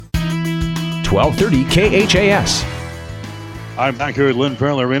1230 KHAS. I'm back here at Lynn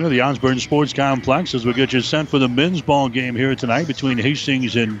Farrell Arena, the Osborne Sports Complex, as we get you set for the men's ball game here tonight between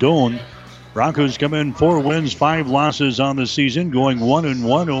Hastings and Doane. Broncos come in 4 wins, 5 losses on the season, going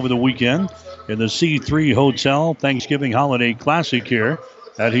 1-1 over the weekend in the C3 Hotel Thanksgiving Holiday Classic here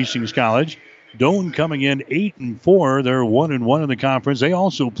at Hastings College. Doane coming in 8-4. They're 1-1 in the conference. They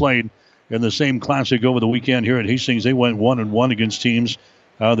also played in the same classic over the weekend here at Hastings. They went 1-1 against teams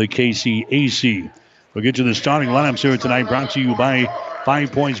the KCAC. We'll get you the starting lineups here tonight, brought to you by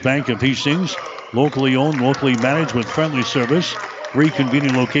 5 Points Bank of Hastings. Locally owned, locally managed with friendly service, 3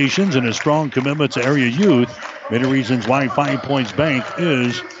 convenient locations, and a strong commitment to area youth. Many reasons why 5 Points Bank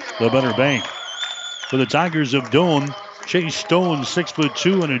is the better bank. For the Tigers of Doane, Chase Stone,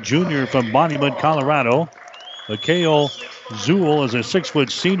 6'2", and a junior from Monument, Colorado. Mikhail Zool is a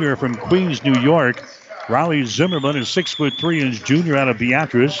 6' senior from Queens, New York. Riley Zimmerman is 6'3" and junior out of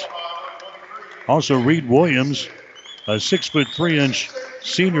Beatrice. Also Reed Williams, a 6'3"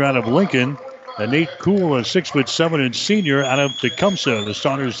 senior out of Lincoln. And Nate Kuhl, a 6'7" and senior out of Tecumseh. The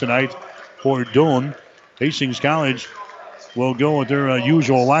starters tonight for Doane. Hastings College will go with their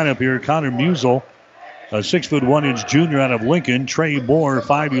usual lineup here. Connor Musel, a 6'1" junior out of Lincoln. Trey Moore,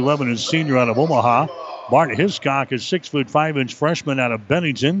 5'11" and senior out of Omaha. Bart Hiscock, a 6'5" freshman out of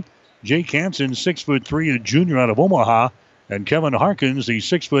Bennington. Jake Hansen, 6'3", a junior out of Omaha. And Kevin Harkins, the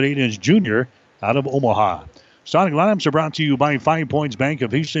 6'8" junior out of Omaha. Starting lineups are brought to you by 5 Points Bank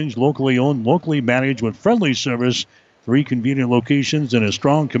of Hastings, locally owned, locally managed with friendly service, 3 convenient locations, and a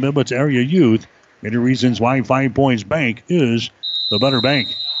strong commitment to area youth. Many reasons why 5 Points Bank is the better bank.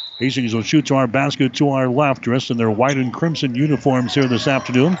 Hastings will shoot to our basket to our left, dressed in their white and crimson uniforms here this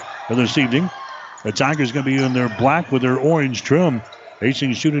afternoon or this evening. The Tigers going to be in their black with their orange trim.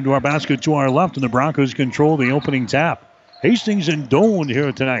 Hastings shooting to our basket to our left, and the Broncos control the opening tap. Hastings and Doane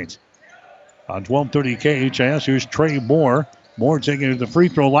here tonight. On 1230 KHIS, here's Trey Moore. Moore taking it to the free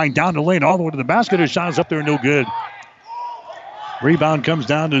throw line, down the lane, all the way to the basket. His shot is up there, no good. Rebound comes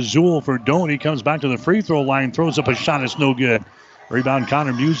down to Zool for Doane. He comes back to the free throw line, throws up a shot, it's no good. Rebound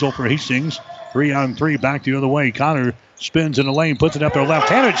Connor Musel for Hastings. 3-on-3, back the other way. Connor spins in the lane, puts it up there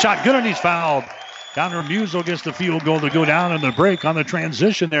left-handed shot, good, and he's fouled. Connor Musel gets the field goal to go down in the break on the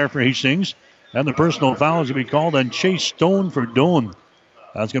transition there for Hastings. And the personal foul is going to be called on Chase Stone for Doane.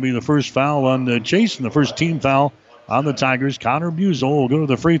 That's going to be the first foul on Chase and the first team foul on the Tigers. Connor Musel will go to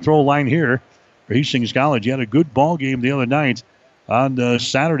the free throw line here for Hastings College. He had a good ball game the other night on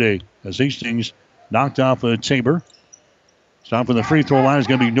Saturday as Hastings knocked off Tabor. Stop for the free throw line is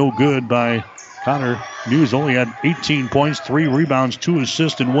going to be no good by Connor Musel. He had 18 points, 3 rebounds, 2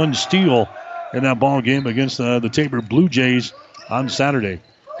 assists, and 1 steal in that ball game against the Tabor Blue Jays on Saturday.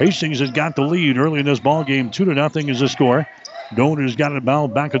 Hastings has got the lead early in this ball game. 2-0 is the score. Doane has got it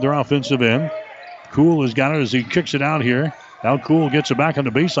back at their offensive end. Kuhl has got it as he kicks it out here. Now Kuhl gets it back on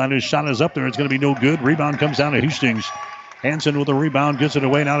the baseline. His shot is up there. It's going to be no good. Rebound comes down to Hastings. Hansen with a rebound, gets it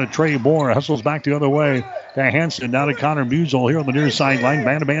away now to Trey Moore. Hustles back the other way to Hansen. Now to Connor Musel here on the near sideline.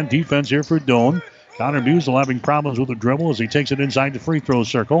 Man-to-man defense here for Doane. Connor Musel having problems with the dribble as he takes it inside the free throw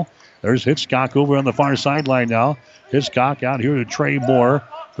circle. There's Hitchcock over on the far sideline now. Hitchcock out here to Trey Moore.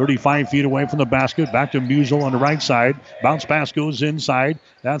 35 feet away from the basket. Back to Musel on the right side. Bounce pass goes inside.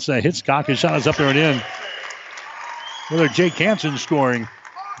 That's Hitchcock. His shot is up there and in. Well, Jake Hansen scoring.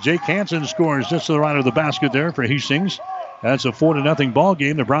 Jake Hansen scores just to the right of the basket there for Hastings. That's a 4-0 ball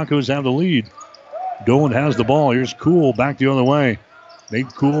game. The Broncos have the lead. Doane has the ball. Here's Kuhl back the other way.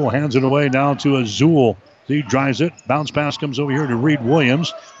 Nate Kuhl hands it away now to Zool. He drives it. Bounce pass comes over here to Reed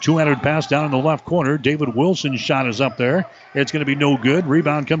Williams. 200 pass down in the left corner. David Wilson's shot is up there. It's going to be no good.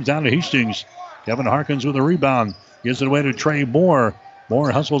 Rebound comes down to Hastings. Kevin Harkins with a rebound. Gives it away to Trey Moore.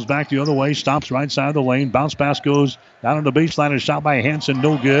 Moore hustles back the other way. Stops right side of the lane. Bounce pass goes down on the baseline. A shot by Hansen.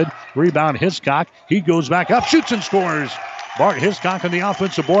 No good. Rebound Hiscock. He goes back up. Shoots and scores. Bart Hiscock on the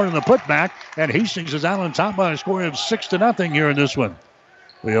offensive board in the putback. And Hastings is out on top by a score of 6-0 here in this one.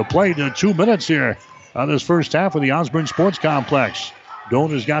 We have played 2 minutes here on this first half of the Osborne Sports Complex.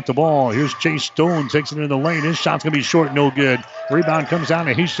 Doane has got the ball. Here's Chase Stone. Takes it in the lane. His shot's going to be short. No good. Rebound comes down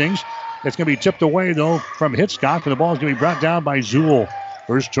to Hastings. It's going to be tipped away, though, from Hitchcock. And the ball is going to be brought down by Zool.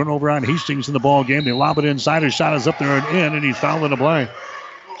 First turnover on Hastings in the ball game. They lob it inside. His shot is up there and in, and he's fouled in the play.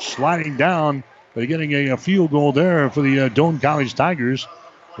 Sliding down, but getting a field goal there for the Doane College Tigers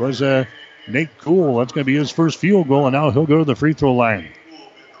was Nate Kuhl. That's going to be his first field goal, and now he'll go to the free throw line.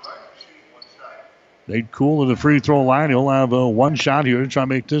 Nate Kuhl to the free throw line. He'll have one shot here to try to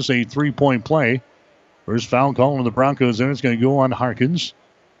make this a 3-point play. First foul call on the Broncos there. It's going to go on Harkins.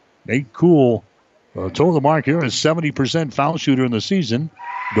 Nate Kuhl, total mark here, is 70% foul shooter in the season.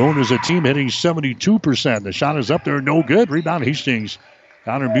 Doane is a team hitting 72%. The shot is up there, no good. Rebound Hastings.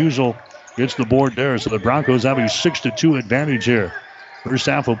 Connor Musel gets the board there, so the Broncos have a 6-2 advantage here. First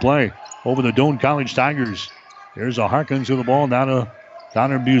half of play over the Doane College Tigers. Here's a Harkins with the ball down to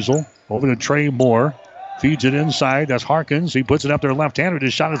Connor Musel. Over to Trey Moore. Feeds it inside. That's Harkins. He puts it up there left-handed.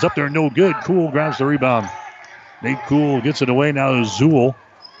 His shot is up there, no good. Kuhl grabs the rebound. Nate Kuhl gets it away now to Zool.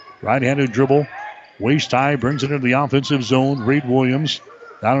 Right-handed dribble. Waist high, brings it into the offensive zone. Reed Williams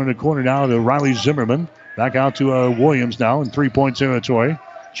down in the corner now to Riley Zimmerman. Back out to Williams now in three-point territory.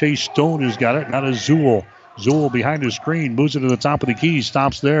 Chase Stone has got it. Now to Zool. Zool behind the screen. Moves it to the top of the key.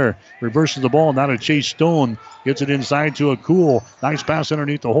 Stops there. Reverses the ball. Now to Chase Stone. Gets it inside to a Kuhl. Nice pass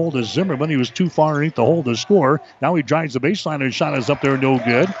underneath the hole to Zimmerman. He was too far underneath the hole to score. Now he drives the baseline. His shot is up there. No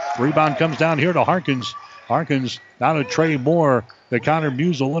good. Rebound comes down here to Harkins. Harkins down to Trey Moore. The Connor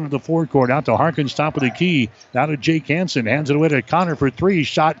Musel into the forecourt. Out to Harkins, top of the key. Down to Jake Hansen. Hands it away to Connor for three.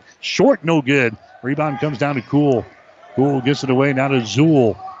 Shot short, no good. Rebound comes down to Kuhl. Kuhl gets it away now to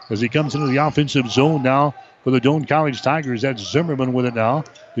Zool as he comes into the offensive zone now for the Doane College Tigers. That's Zimmerman with it now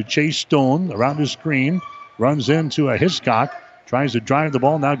to Chase Stone around the screen. Runs into a Hiscock. Tries to drive the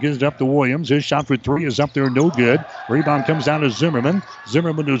ball, now gives it up to Williams. His shot for three is up there, no good. Rebound comes down to Zimmerman.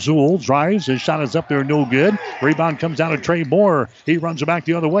 Zimmerman to Zool, drives. His shot is up there, no good. Rebound comes down to Trey Moore. He runs it back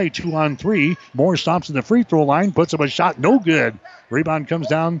the other way, 2-on-3. Moore stops in the free throw line, puts up a shot, no good. Rebound comes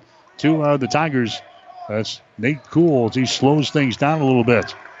down to the Tigers. That's Nate Kuhl as he slows things down a little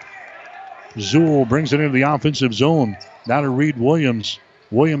bit. Zool brings it into the offensive zone. Now to Reed Williams.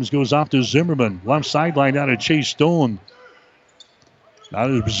 Williams goes off to Zimmerman. Left sideline down to Chase Stone. Now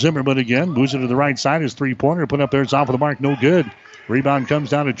to Zimmerman again. Moves it to the right side. His three-pointer put up there. It's off of the mark. No good. Rebound comes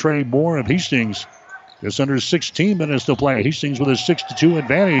down to Trey Moore of Hastings. Just under 16 minutes to play. Hastings with a 6-2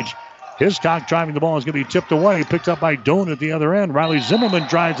 advantage. Hiscock driving the ball is going to be tipped away. Picked up by Doane at the other end. Riley Zimmerman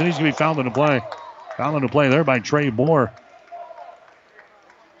drives, and he's going to be fouled in the play. Fouled in the play there by Trey Moore.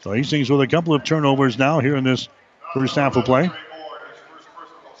 So Hastings with a couple of turnovers now here in this first half of play.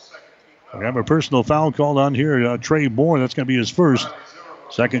 We have a personal foul called on here. Trey Moore, that's going to be his first.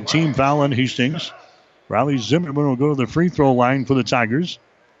 Second team foul on Hastings. Riley Zimmerman will go to the free throw line for the Tigers.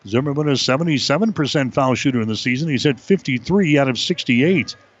 Zimmerman is 77% foul shooter in the season. He's hit 53 out of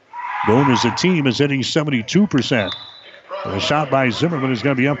 68. Doane as a team is hitting 72%. The shot by Zimmerman is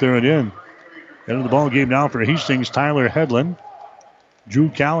going to be up there and in. End of the ball game now for Hastings. Tyler Hedlund, Drew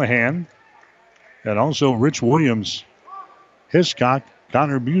Callahan, and also Rich Williams. Hiscock,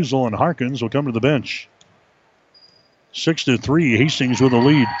 Connor Musel, and Harkins will come to the bench. 6-3, Hastings with a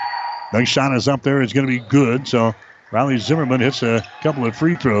lead. Next shot is up there. It's going to be good. So Riley Zimmerman hits a couple of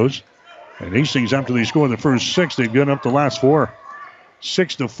free throws. And Hastings, after they score the first six, they've given up the last four.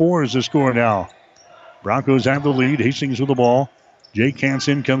 6-4 is the score now. Broncos have the lead. Hastings with the ball. Jake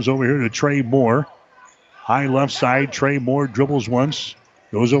Hansen comes over here to Trey Moore. High left side. Trey Moore dribbles once.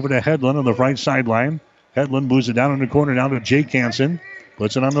 Goes over to Hedlund on the right sideline. Hedlund moves it down in the corner down to Jake Hansen.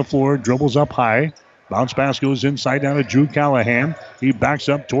 Puts it on the floor. Dribbles up high. Bounce pass goes inside down to Drew Callahan. He backs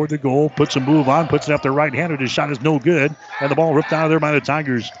up toward the goal. Puts a move on. Puts it up there right-handed. His shot is no good. And the ball ripped out of there by the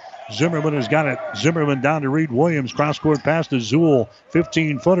Tigers. Zimmerman has got it. Zimmerman down to Reed Williams. Cross-court pass to Zool.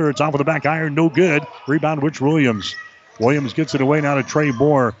 15-footer. It's off of the back iron. No good. Rebound, Rich Williams. Williams gets it away now to Trey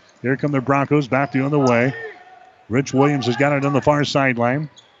Moore. Here come the Broncos back the other way. Rich Williams has got it on the far sideline.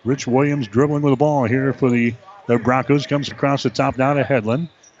 Rich Williams dribbling with the ball here for the Broncos. Comes across the top now to Hedlund.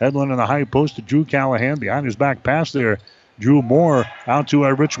 Hedlund on the high post to Drew Callahan. Behind his back pass there. Drew Moore out to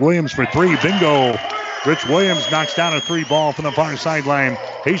Rich Williams for three. Bingo. Rich Williams knocks down a three ball from the far sideline.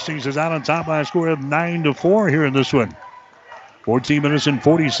 Hastings is out on top by a score of 9-4 here in this one. 14 minutes and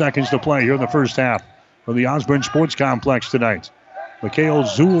 40 seconds to play here in the first half of the Osborne Sports Complex tonight. Mikhail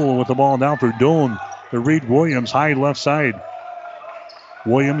Zool with the ball now for Doane. To Reed Williams, high left side.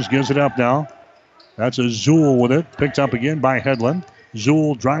 Williams gives it up now. That's a Zool with it. Picked up again by Hedlund.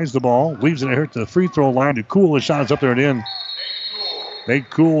 Zool drives the ball. Leaves it here to the free throw line to Kuhl. His shot is up there and in. Nate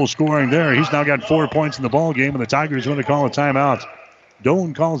Kuhl scoring there. He's now got 4 points in the ball game, and the Tigers going to call a timeout.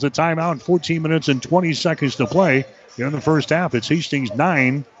 Doane calls a timeout. 14 minutes and 20 seconds to play here in the first half. It's Hastings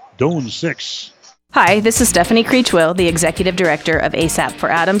 9, Doane 6. Hi, this is Stephanie Creechwill, the Executive Director of ASAP for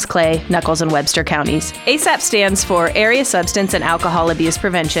Adams, Clay, Nuckolls, and Webster counties. ASAP stands for Area Substance and Alcohol Abuse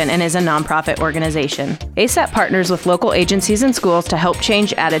Prevention and is a nonprofit organization. ASAP partners with local agencies and schools to help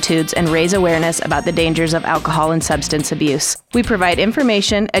change attitudes and raise awareness about the dangers of alcohol and substance abuse. We provide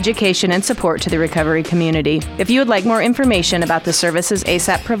information, education, and support to the recovery community. If you would like more information about the services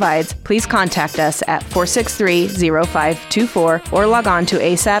ASAP provides, please contact us at 463-0524 or log on to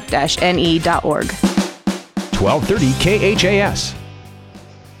asap-ne.org. 1230 KHAS.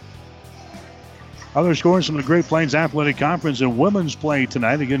 Other scores from the Great Plains Athletic Conference in women's play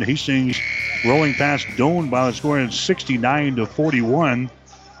tonight. Again, Hastings rolling past Doane by a score of 69-41.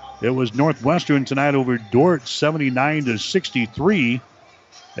 It was Northwestern tonight over Dordt, 79-63.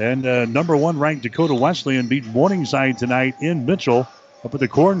 And number 1 ranked Dakota Wesleyan beat Morningside tonight in Mitchell up at the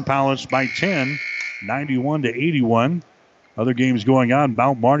Corn Palace by 10, 91-81. Other games going on.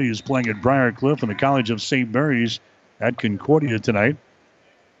 Mount Marty is playing at Briar Cliff, and the College of St. Mary's at Concordia tonight.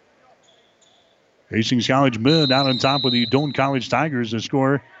 Hastings College mid out on top with the Doane College Tigers. The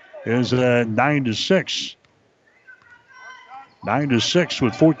score is 9-6. 9-6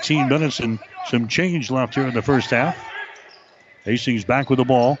 with 14 minutes and some change left here in the first half. Hastings back with the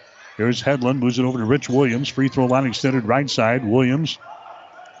ball. Here's Hedlund, moves it over to Rich Williams. Free throw line extended right side. Williams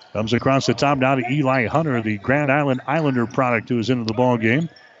comes across the top now to Eli Hunter, the Grand Island Islander product who is into the ball game.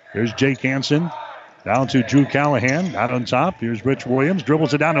 Here's Jake Hansen. Down to Drew Callahan, out on top. Here's Rich Williams,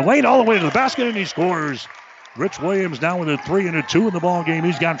 dribbles it down the lane, all the way to the basket, and he scores. Rich Williams now with a 3 and a 2 in the ball game.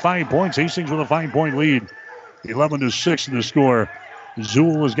 He's got 5 points. Hastings with a 5-point lead. 11-6 in the score.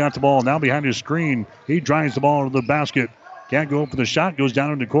 Zool has got the ball now behind his screen. He drives the ball to the basket. Can't go up for the shot, goes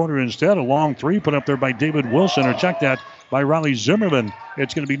down in the corner instead. A long 3 put up there by David Wilson, or check that, by Riley Zimmerman.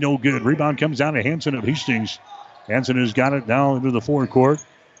 It's going to be no good. Rebound comes down to Hansen of Hastings. Hansen has got it now into the forecourt.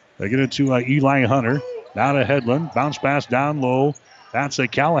 They get it to Eli Hunter. Now to Hedlund. Bounce pass down low. That's a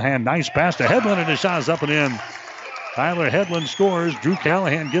Callahan. Nice pass to Hedlund, and the shot is up and in. Tyler Hedlund scores. Drew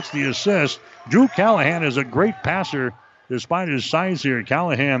Callahan gets the assist. Drew Callahan is a great passer despite his size here.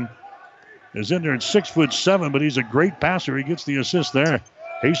 Callahan is in there at 6'7", but he's a great passer. He gets the assist there.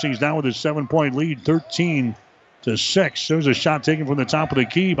 Hastings now with a 7-point lead, 13-6. There's a shot taken from the top of the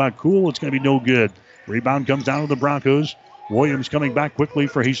key by Kuhl. It's going to be no good. Rebound comes down to the Broncos. Williams coming back quickly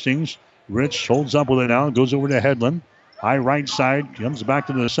for Hastings. Rich holds up with it now. Goes over to Hedlund. High right side. Comes back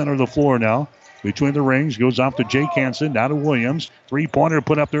to the center of the floor now. Between the rings. Goes off to Jake Hansen. Now to Williams. 3-pointer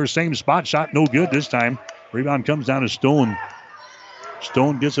put up there. Same spot. Shot no good this time. Rebound comes down to Stone.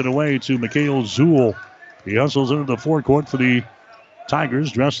 Stone gets it away to Mikhail Zool. He hustles into the forecourt for the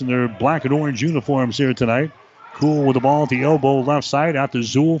Tigers, dressed in their black and orange uniforms here tonight. Cool with the ball at the elbow left side. Out to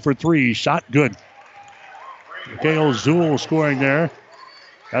Zool for 3. Shot good. Mikhail Zool scoring there.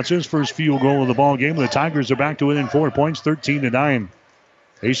 That's his first field goal of the ball game. The Tigers are back to within 4 points, 13-9.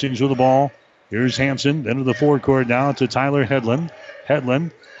 Hastings with the ball. Here's Hansen into the forecourt now to Tyler Hedlund.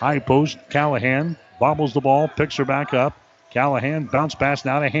 Hedlund, high post, Callahan bobbles the ball, picks her back up. Callahan bounce pass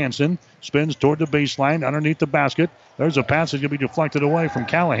now to Hansen. Spins toward the baseline underneath the basket. There's a pass that's going to be deflected away from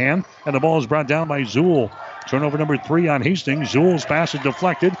Callahan, and the ball is brought down by Zool. Turnover number 3 on Hastings. Zool's pass is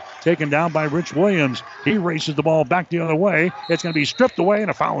deflected, taken down by Rich Williams. He races the ball back the other way. It's going to be stripped away, and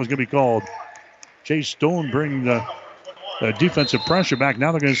a foul is going to be called. Chase Stone bringing the defensive pressure back.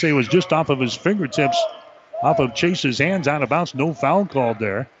 Now they're going to say it was just off of his fingertips, off of Chase's hands, out of bounds. No foul called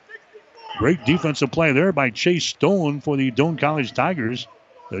there. Great defensive play there by Chase Stone for the Doane College Tigers.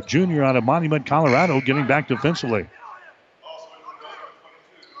 The junior out of Monument, Colorado, getting back defensively.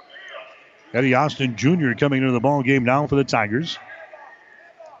 Eddie Austin Jr. coming into the ball game now for the Tigers.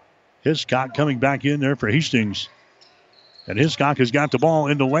 Hiscock coming back in there for Hastings. And Hiscock has got the ball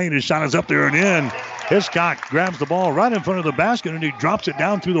in the lane. His shot is up there and in. Hiscock grabs the ball right in front of the basket, and he drops it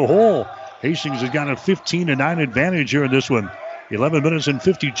down through the hole. Hastings has got a 15-9 advantage here in this one. 11 minutes and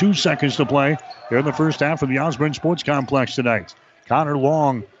 52 seconds to play here in the first half of the Osborne Sports Complex tonight. Connor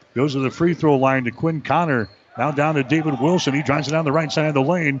Long goes to the free throw line to Quinn Connor. Now down to David Wilson. He drives it down the right side of the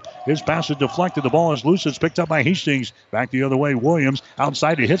lane. His pass is deflected. The ball is loose. It's picked up by Hastings. Back the other way. Williams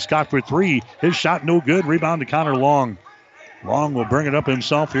outside to Hitchcock for 3. His shot no good. Rebound to Connor Long. Long will bring it up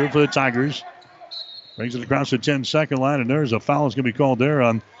himself here for the Tigers. Brings it across the 10-second line, and there's a foul that's going to be called there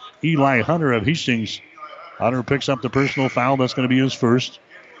on Eli Hunter of Hastings. Hunter picks up the personal foul. That's going to be his first.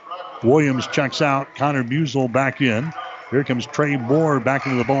 Williams checks out. Connor Musel back in. Here comes Trey Moore back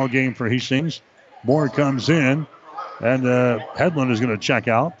into the ball game for Hastings. Moore comes in, and Hedlund is going to check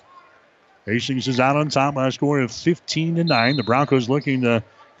out. Hastings is out on top by a score of 15-9. The Broncos looking to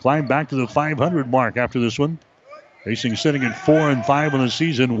climb back to the 500 mark after this one. Hastings sitting at 4-5 on the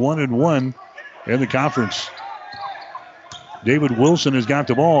season, 1-1 in the conference. David Wilson has got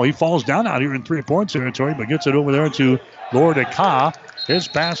the ball. He falls down out here in 3-point territory, but gets it over there to Lord Ka. His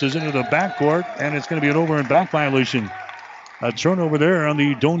pass is into the backcourt, and it's going to be an over and back violation. A turnover there on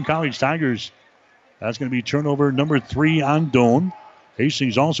the Doane College Tigers. That's going to be turnover number 3 on Doane.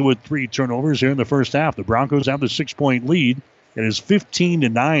 Hastings also with 3 turnovers here in the first half. The Broncos have the 6-point lead. It is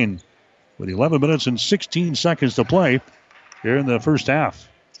 15-9 with 11 minutes and 16 seconds to play here in the first half.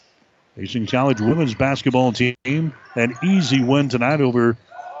 Hastings College women's basketball team, an easy win tonight over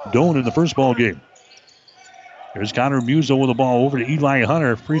Doane in the first ball game. Here's Connor Musil with the ball over to Eli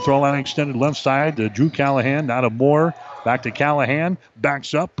Hunter. Free throw line extended left side to Drew Callahan. Now to Moore. Back to Callahan.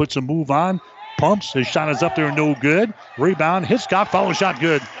 Backs up. Puts a move on. Pumps. His shot is up there. No good. Rebound. Hiscock. Follow shot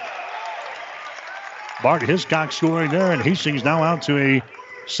good. Bart Hiscock scoring there. And Hastings now out to a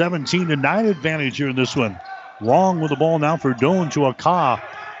 17-9 advantage here in this one. Long with the ball now for Doane to Aka.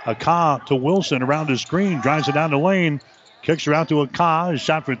 Aka to Wilson around the screen. Drives it down the lane. Kicks her out to Aka. His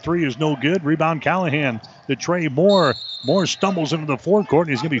shot for three is no good. Rebound Callahan to Trey Moore. Moore stumbles into the forecourt,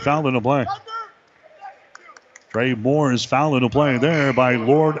 and he's going to be fouled in the play. Trey Moore is fouled in the play there by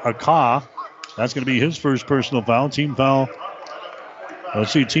Lord Aka. That's going to be his first personal foul. Team foul.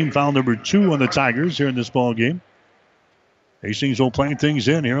 Let's see, team foul number 2 on the Tigers here in this ball game. Hastings will play things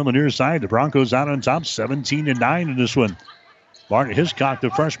in here on the near side. The Broncos out on top, 17-9 in this one. Bart Hiscock, the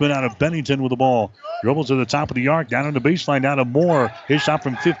freshman out of Bennington with the ball. Dribbles to the top of the arc, down on the baseline, down to Moore. His shot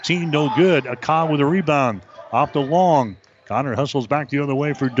from 15, no good. Aka with a rebound. Off the Long. Connor hustles back the other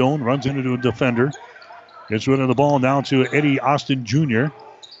way for Doane. Runs into a defender. Gets rid of the ball now to Eddie Austin Jr.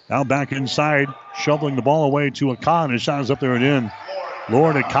 Now back inside, shoveling the ball away to Aka, and his shot is up there and in.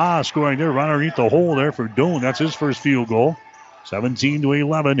 Lord Aka scoring there right underneath the hole there for Doane. That's his first field goal.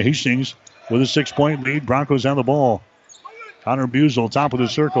 17-11. Hastings with a 6-point lead. Broncos on the ball. Connor Musil, top of the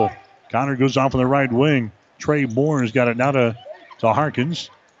circle. Connor goes off on the right wing. Trey Moore has got it now to Harkins.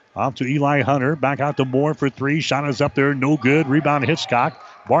 Off to Eli Hunter. Back out to Moore for three. Shot is up there. No good. Rebound Hiscock.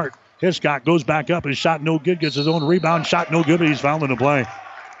 Bart Hiscock goes back up. His shot no good. Gets his own rebound. Shot no good, but he's fouled in the play.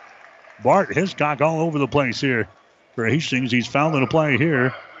 Bart Hiscock all over the place here for Hastings. He's fouled in the play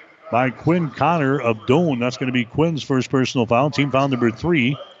here by Quinn Connor of Doane. That's going to be Quinn's first personal foul. Team foul number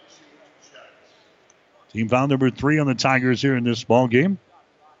 3. Team foul number 3 on the Tigers here in this ball game.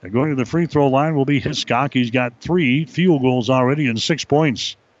 And going to the free throw line will be Hiscock. He's got 3 field goals already and 6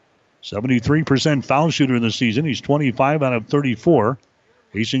 points. 73% foul shooter in the season. He's 25 out of 34.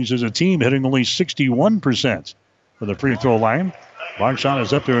 Hastings is a team hitting only 61% for the free throw line. Bart shot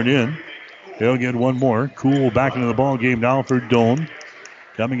is up there and in. They'll get one more. Cool back into the ball game now for Doane.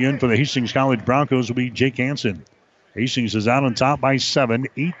 Coming in for the Hastings College Broncos will be Jake Hansen. Hastings is out on top by 7,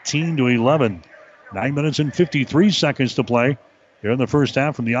 18-11. 9 minutes and 53 seconds to play here in the first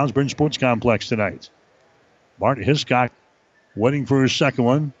half from the Osborne Sports Complex tonight. Bart Hiscock waiting for his second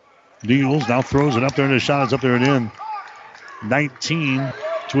one. Deals, now throws it up there, and his shot is up there and in.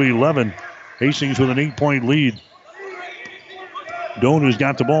 19-11. Hastings with an 8-point lead. Doane has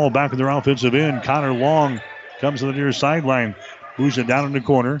got the ball back in their offensive end. Connor Long comes to the near sideline. Moves it down in the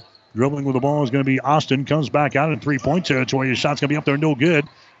corner. Dribbling with the ball is going to be Austin. Comes back out in 3-point territory. His shot's going to be up there, no good.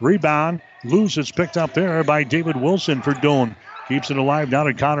 Rebound. Loose. It's picked up there by David Wilson for Doane. Keeps it alive down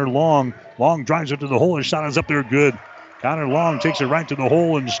to Connor Long. Long drives it to the hole. His shot is up there, good. Connor Long takes it right to the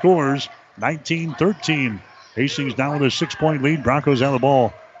hole and scores. 19-13. Hastings down with a 6-point lead. Broncos have the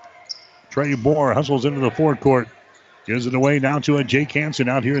ball. Trey Moore hustles into the forecourt. Gives it away now to a Jake Hansen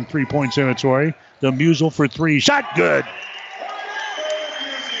out here in 3-point territory. The Musil for 3. Shot good.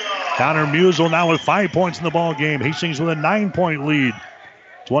 Connor Musil now with 5 points in the ball game. Hastings with a 9-point lead.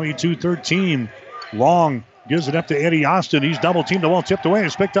 22-13. Long gives it up to Eddie Austin. He's double teamed. The ball tipped away.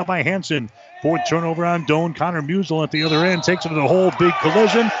 It's picked up by Hansen. 4th turnover on Doane. Connor Musil at the other end takes it to the hole. Big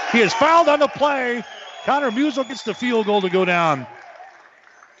collision. He is fouled on the play. Connor Musil gets the field goal to go down.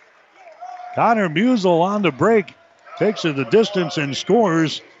 Connor Musil on the break. Takes it the distance and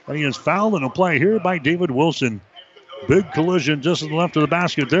scores. And he is fouled in a play here by David Wilson. Big collision just to the left of the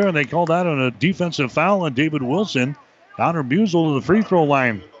basket there. And they call that on a defensive foul on David Wilson. Connor Musil to the free throw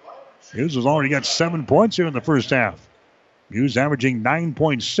line. Hughes has already got 7 points here in the first half. Hughes averaging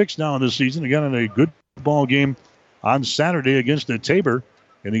 9.6 now in this season. Again, in a good ball game on Saturday against the Tabor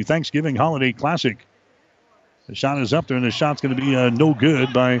in the Thanksgiving Holiday Classic. The shot is up there, and the shot's going to be no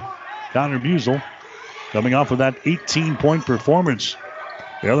good by Connor Musil. Coming off of that 18-point performance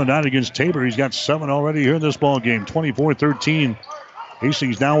the other night against Tabor. He's got 7 already here in this ball game. 24-13.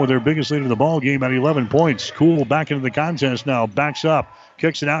 Hastings now with their biggest lead in the ball game at 11 points. Cool back into the contest now. Backs up.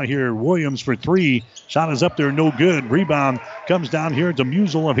 Kicks it out here. Williams for 3. Shot is up there. No good. Rebound comes down here to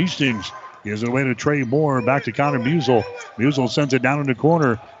Musil of Hastings. Gives it away to Trey Moore. Back to Connor Musil. Musil sends it down in the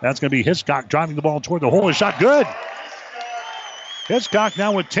corner. That's going to be Hiscock driving the ball toward the hole. His shot good. Hiscock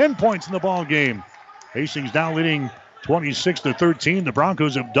now with 10 points in the ball game. Hastings now leading 26-13. The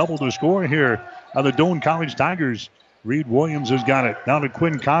Broncos have doubled the score here on the Doane College Tigers. Reed Williams has got it. Now to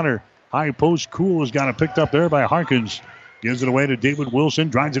Quinn Connor. High post. Cool has got it picked up there by Harkins. Gives it away to David Wilson.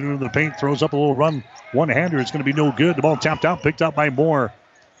 Drives it into the paint. Throws up a little run. One-hander. It's going to be no good. The ball tapped out. Picked up by Moore.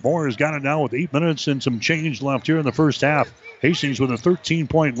 Moore has got it now with 8 minutes and some change left here in the first half. Hastings with a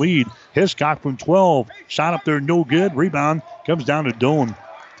 13-point lead. Hiscock from 12. Shot up there, no good. Rebound comes down to Doane.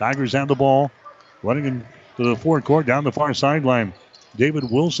 Tigers have the ball. Running into the forecourt down the far sideline.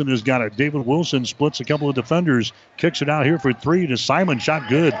 David Wilson has got it. David Wilson splits a couple of defenders. Kicks it out here for three to Simon. Shot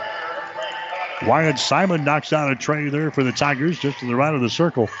good. Wyatt Simon knocks down a tray there for the Tigers just to the right of the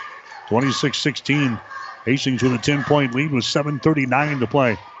circle. 26-16. Hastings with a 10-point lead with 7:39 to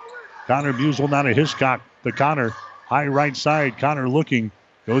play. Connor Musel now to Hiscock. To Connor. High right side. Connor looking.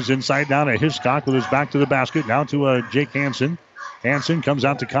 Goes inside down to Hiscock with his back to the basket. Now to Jake Hansen. Hansen comes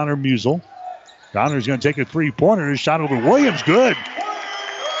out to Connor Musel. Connor's going to take a three-pointer. His shot over Williams. Good.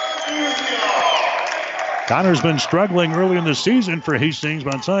 Connor's been struggling early in the season for Hastings,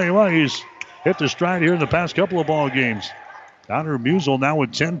 but I'll tell you what, he's hit the stride here in the past couple of ball games. Connor Musel now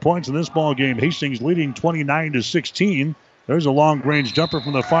with 10 points in this ball game. Hastings leading 29-16. There's a long-range jumper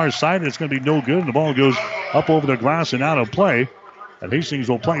from the far side. It's going to be no good. The ball goes up over the glass and out of play. And Hastings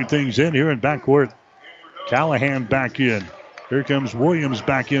will play things in here in backcourt. Callahan back in. Here comes Williams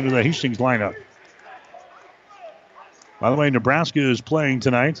back into the Hastings lineup. By the way, Nebraska is playing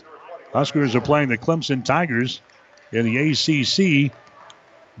tonight. Huskers are playing the Clemson Tigers in the ACC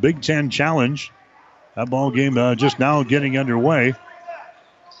Big Ten Challenge. That ball game just now getting underway.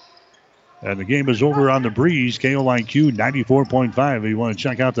 And the game is over on the breeze. KOIQ 94.5. If you want to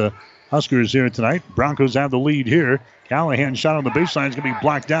check out the Huskers here tonight. Broncos have the lead here. Callahan shot on the baseline is going to be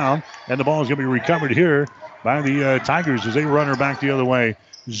blocked down. And the ball is going to be recovered here by the Tigers as they run her back the other way.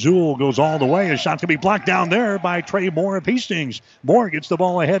 Zool goes all the way. His shot's going to be blocked down there by Trey Moore of Hastings. Moore gets the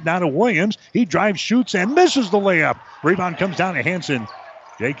ball ahead now to Williams. He drives, shoots, and misses the layup. Rebound comes down to Hansen.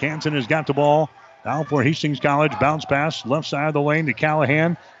 Jake Hansen has got the ball. Now for Hastings College. Bounce pass. Left side of the lane to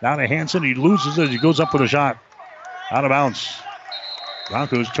Callahan. Now to Hansen. He loses as he goes up for the shot. Out of bounds.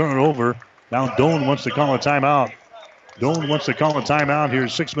 Broncos turn it over. Now Doane wants to call a timeout. Doane wants to call a timeout here.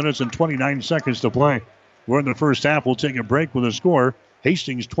 6 minutes and 29 seconds to play. We're in the first half. We'll take a break with a score.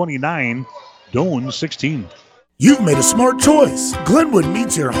 Hastings 29, Doane 16. You've made a smart choice. Glenwood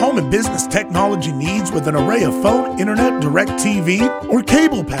meets your home and business technology needs with an array of phone, internet, direct TV, or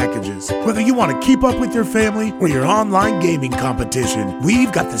cable packages. Whether you want to keep up with your family or your online gaming competition,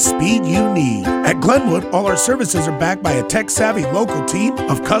 we've got the speed you need. At Glenwood, all our services are backed by a tech-savvy local team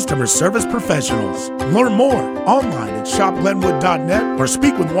of customer service professionals. Learn more online at shopglenwood.net or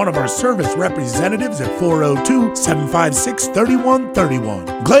speak with one of our service representatives at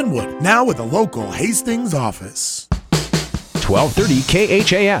 402-756-3131. Glenwood, now with a local Hastings office. 1230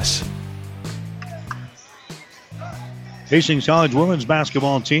 KHAS. Hastings College women's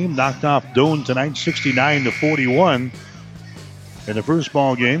basketball team knocked off Doane tonight 69-41 in the first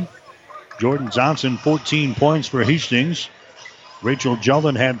ball game. Jordan Johnson 14 points for Hastings. Rachel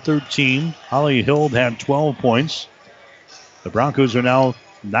Jeldon had 13. Holly Hild had 12 points. The Broncos are now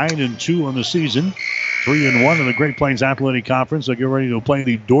 9-2 on the season, 3-1 in the Great Plains Athletic Conference. They get ready to play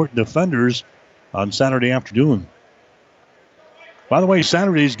the Dordt Defenders on Saturday afternoon. By the way,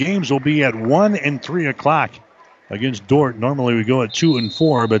 Saturday's games will be at 1 and 3 o'clock against Dordt. Normally we go at 2 and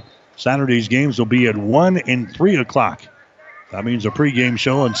 4, but Saturday's games will be at 1 and 3 o'clock. That means a pregame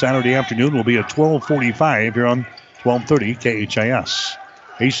show on Saturday afternoon will be at 12:45 here on 1230 KHIS.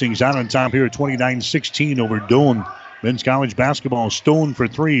 Hastings out on top here at 29-16 over Doane. Men's college basketball, Stone for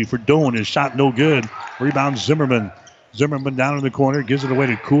three for Doane. His shot no good. Rebound Zimmerman. Zimmerman down in the corner, gives it away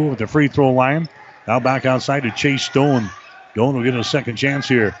to Kuhl at the free throw line. Now back outside to Chase Stone. Doane will get a second chance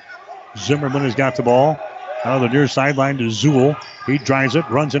here. Zimmerman has got the ball. Out of the near sideline to Zool. He drives it,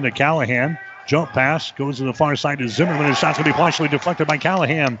 runs into Callahan. Jump pass, goes to the far side to Zimmerman. His shot's going to be partially deflected by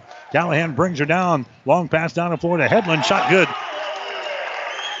Callahan. Callahan brings her down. Long pass down the floor to Hedlund. Shot good.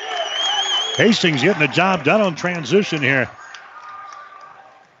 Hastings getting the job done on transition here.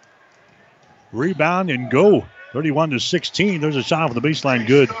 Rebound and go. 31-16. There's a shot off the baseline.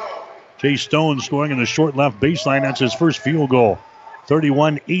 Good. Chase Stone scoring in the short left baseline. That's his first field goal.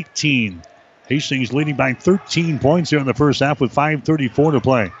 31-18. Hastings leading by 13 points here in the first half with 5:34 to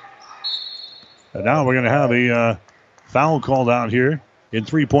play. And now we're going to have a foul called out here in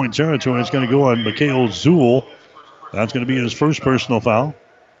three-point territory. It's going to go on Mikhail Zool. That's going to be his first personal foul.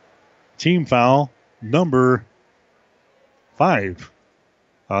 Team foul number 5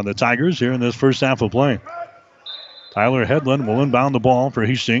 on the Tigers here in this first half of play. Tyler Hedlund will inbound the ball for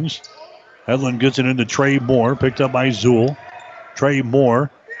Hastings. Hedlund gets it into Trey Moore, picked up by Zool. Trey Moore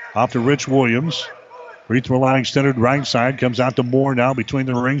off to Rich Williams. Free throw line extended right side. Comes out to Moore now between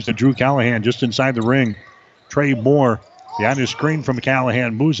the rings to Drew Callahan just inside the ring. Trey Moore behind his screen from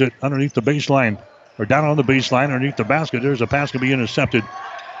Callahan. Moves it underneath the baseline. Or down on the baseline underneath the basket. There's a pass going to be intercepted.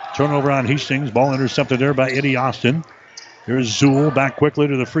 Turnover on Hastings. Ball intercepted there by Eddie Austin. Here's Zool back quickly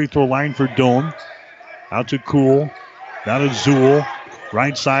to the free throw line for Doane. Out to Kuhl. Now to Zool.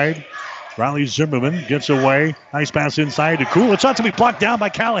 Right side. Riley Zimmerman gets away. Nice pass inside to Kuhl. It's out to be blocked down by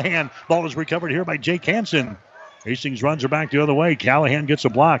Callahan. Ball is recovered here by Jake Hansen. Hastings runs her back the other way. Callahan gets a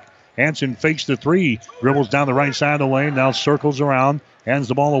block. Hansen fakes the three. Dribbles down the right side of the lane. Now circles around. Hands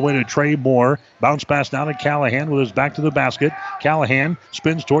the ball away to Trey Moore. Bounce pass down to Callahan with his back to the basket. Callahan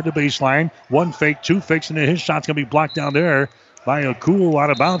spins toward the baseline. One fake, two fakes, and then his shot's going to be blocked down there by a Kuhl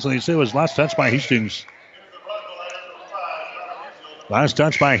out of bounds. And they say it was last touch by Hastings. Last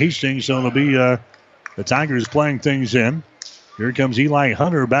touch by Hastings, so it'll be the Tigers playing things in. Here comes Eli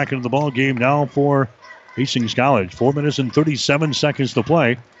Hunter back into the ball game now for Hastings College. 4 minutes and 37 seconds to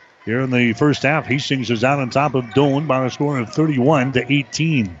play. Here in the first half, Hastings is out on top of Doane by a score of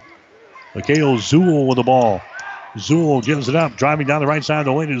 31-18. Mikhail Zool with the ball. Zool gives it up, driving down the right side of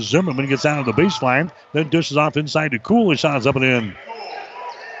the lane as Zimmerman gets out of the baseline, then dishes off inside to Kuhl. His shot is up and in.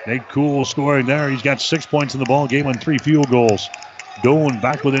 Nate Kuhl scoring there. He's got 6 points in the ball game on 3 field goals. Doane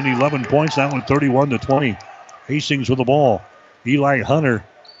back within 11 points, now with 31-20. Hastings with the ball. Eli Hunter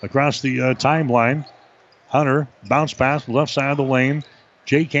across the timeline. Hunter, bounce pass, left side of the lane.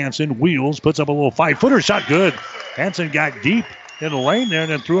 Jake Hansen wheels, puts up a little 5-footer shot, good. Hansen got deep in the lane there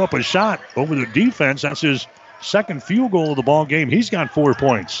and then threw up a shot over the defense. That's his second field goal of the ball game. He's got 4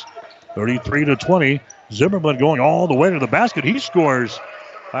 points. 33-20. Zimmerman going all the way to the basket. He scores.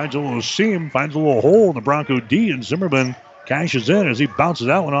 Finds a little seam, finds a little hole in the Bronco D, and Zimmerman cashes in as he bounces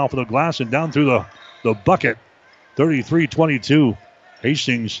that one off of the glass and down through the bucket. 33-22.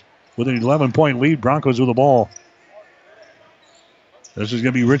 Hastings with an 11-point lead. Broncos with the ball. This is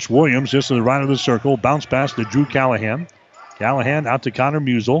going to be Rich Williams just to the right of the circle. Bounce pass to Drew Callahan. Callahan out to Connor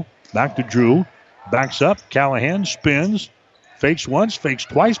Musel. Back to Drew. Backs up. Callahan spins. Fakes once, fakes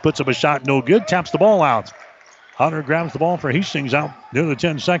twice. Puts up a shot, no good. Taps the ball out. Hunter grabs the ball for Hastings out near the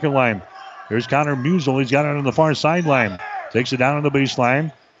 10-second line. Here's Connor Musel. He's got it on the far sideline. Takes it down on the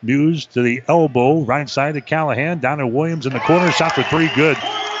baseline. Muse to the elbow. Right side to Callahan. Down to Williams in the corner. Shot for three. Good.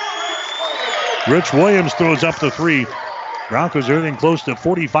 Rich Williams throws up the three. Broncos are hitting close to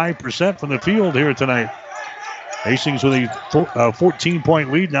 45% from the field here tonight. Hastings with a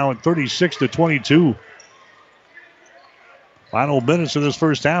 14-point lead now at 36-22. Final minutes of this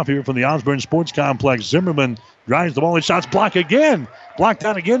first half here from the Osborne Sports Complex. Zimmerman drives the ball. His shot's blocked again. Blocked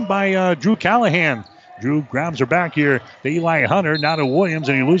out again by Drew Callahan. Drew grabs her back here to Eli Hunter. Now to Williams,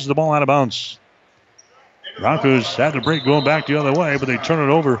 and he loses the ball out of bounds. Broncos had to break going back the other way, but they turn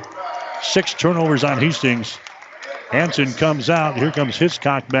it over. 6 turnovers on Hastings. Hansen comes out. Here comes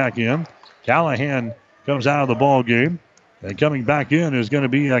Hitchcock back in. Callahan comes out of the ball game. And coming back in is going to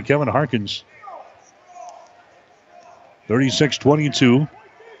be Kevin Harkins. 36-22.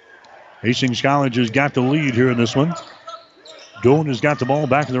 Hastings College has got the lead here in this one. Doane has got the ball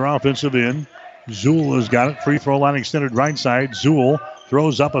back in their offensive end. Zool has got it. Free throw line extended right side. Zool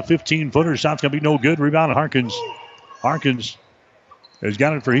throws up a 15-footer. Shot's going to be no good. Rebound Harkins. Harkins has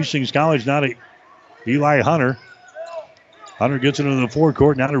got it for Hastings College. Now to Eli Hunter. Hunter gets it into the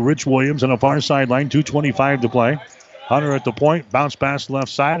forecourt. Now to Rich Williams on the far sideline. 2:25 to play. Hunter at the point. Bounce pass left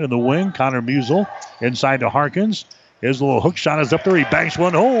side in the wing. Connor Musel inside to Harkins. His little hook shot is up there. He banks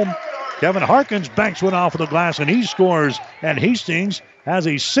one home. Kevin Harkins banks one off of the glass, and he scores. And Hastings has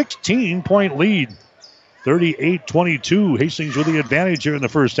a 16-point lead. 38-22. Hastings with the advantage here in the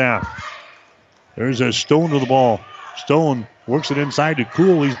first half. There's a Stone with the ball. Stone works it inside to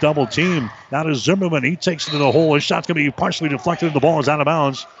Kuhl. He's double teamed. Now to Zimmerman. He takes it to the hole. His shot's going to be partially deflected, and the ball is out of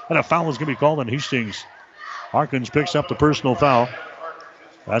bounds. And a foul is going to be called on Hastings. Harkins picks up the personal foul.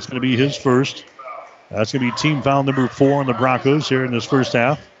 That's going to be his first. That's going to be team foul number 4 on the Broncos here in this first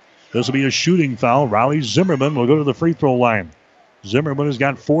half. This will be a shooting foul. Riley Zimmerman will go to the free throw line. Zimmerman has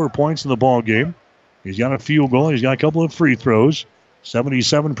got 4 points in the ball game. He's got a field goal. He's got a couple of free throws.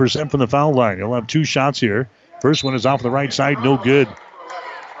 77% from the foul line. He'll have 2 shots here. First one is off the right side. No good.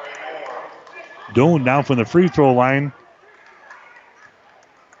 Doane now from the free throw line.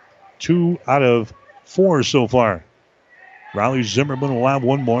 2 out of 4 so far. Riley Zimmerman will have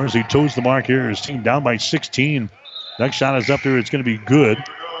 1 more as he toes the mark here. His team down by 16. Next shot is up there. It's going to be good.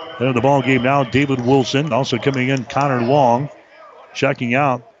 Into the ball game now, David Wilson. Also coming in, Connor Long. Checking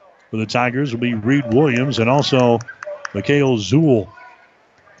out for the Tigers will be Reed Williams and also Mikhail Zool.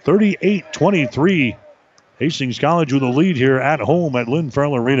 38-23. Hastings College with a lead here at home at Lynn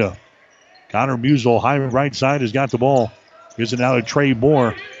Farrell Arena. Connor Musel, high right side, has got the ball. Gives it now to Trey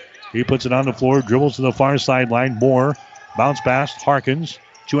Moore. He puts it on the floor, dribbles to the far sideline. Moore, bounce pass, Harkins.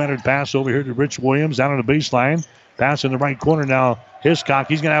 200 pass over here to Rich Williams down on the baseline. Pass in the right corner now Hiscock,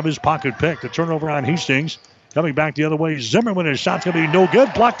 he's going to have his pocket picked. The turnover on Hastings. Coming back the other way, Zimmerman, his shot's going to be no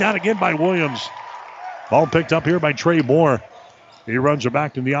good. Blocked out again by Williams. Ball picked up here by Trey Moore. He runs her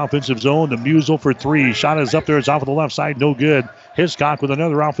back in the offensive zone to Musel for three. Shot is up there. It's off of the left side. No good. Hiscock with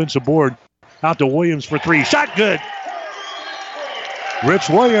another offensive board. Out to Williams for three. Shot good. Rich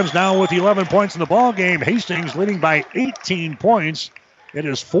Williams now with 11 points in the ball game. Hastings leading by 18 points. It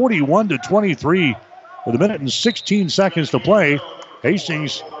is 41-23 with a minute and 16 seconds to play.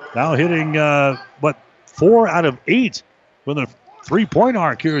 Hastings now hitting 4 out of 8 with a 3-point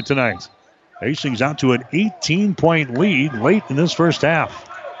arc here tonight. Hastings out to an 18-point lead late in this first half.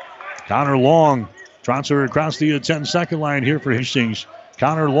 Connor Long trots her across the 10-second line here for Hastings.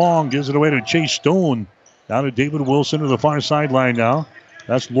 Connor Long gives it away to Chase Stone. Down to David Wilson to the far sideline now.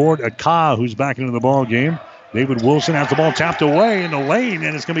 That's Lord Aka who's back into the ball game. David Wilson has the ball tapped away in the lane,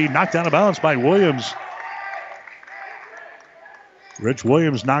 and it's going to be knocked out of bounds by Williams. Rich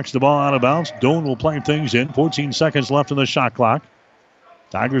Williams knocks the ball out of bounds. Doane will play things in. 14 seconds left on the shot clock.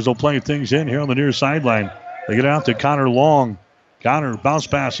 Tigers will play things in here on the near sideline. They get out to Connor Long. Connor bounce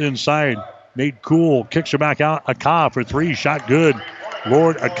pass inside. Nate Kuhl kicks her back out. Aka for three. Shot good.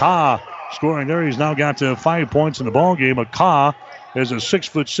 Lord Aka scoring there. He's now got 5 points in the ball game. Aka is a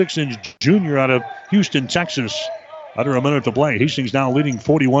 6'6" junior out of Houston, Texas. Under a minute to play. Hastings now leading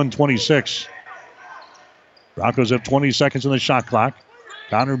 41-26. Broncos have 20 seconds on the shot clock.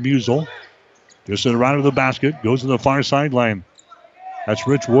 Connor Musel just to the right of the basket. Goes to the far sideline. That's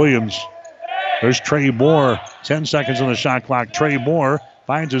Rich Williams. There's Trey Moore. 10 seconds on the shot clock. Trey Moore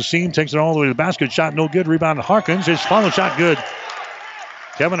finds a seam, takes it all the way to the basket. Shot no good. Rebound to Harkins. His final shot good.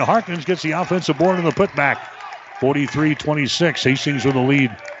 Kevin Harkins gets the offensive board in the putback. 43-26. Hastings with the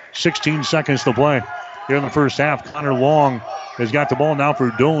lead. 16 seconds to play here in the first half. Connor Long has got the ball now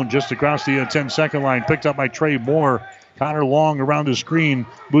for Doane just across the 10-second line. Picked up by Trey Moore. Connor Long around the screen.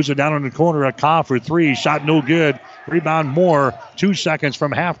 Moves it down in the corner. Aka for three. Shot no good. Rebound Moore. 2 seconds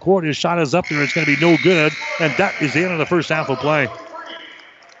from half court. His shot is up there. It's going to be no good. And that is the end of the first half of play.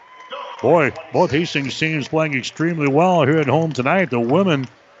 Boy, both Hastings teams playing extremely well here at home tonight. The women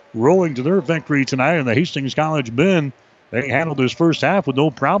rolling to their victory tonight. And the Hastings College men, they handled this first half with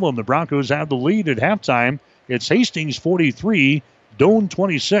no problem. The Broncos have the lead at halftime. It's Hastings 43, Doane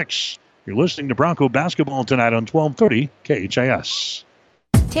 26. You're listening to Bronco basketball tonight on 1230 KHAS.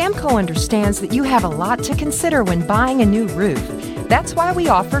 Tamco understands that you have a lot to consider when buying a new roof. That's why we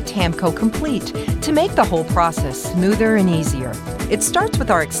offer Tamco Complete, to make the whole process smoother and easier. It starts with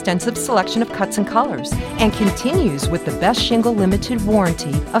our extensive selection of cuts and colors and continues with the best shingle limited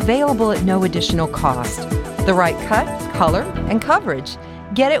warranty available at no additional cost. The right cut, color, and coverage.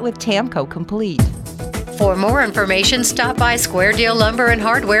 Get it with Tamco Complete. For more information, stop by Square Deal Lumber and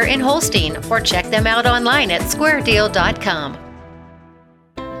Hardware in Holstein or check them out online at squaredeal.com.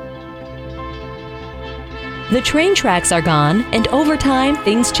 The train tracks are gone, and over time,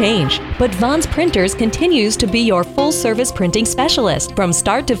 things change. But Vaughn's Printers continues to be your full-service printing specialist. From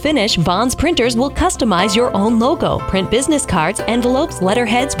start to finish, Vaughn's Printers will customize your own logo, print business cards, envelopes,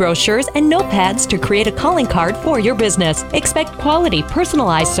 letterheads, brochures, and notepads to create a calling card for your business. Expect quality,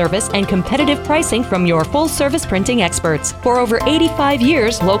 personalized service and competitive pricing from your full-service printing experts. For over 85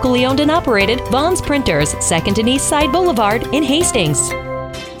 years, locally owned and operated, Vaughn's Printers, 2nd and East Side Boulevard in Hastings.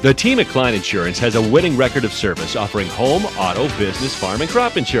 The team at Klein Insurance has a winning record of service, offering home, auto, business, farm, and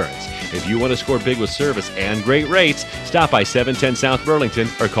crop insurance. If you want to score big with service and great rates, stop by 710 South Burlington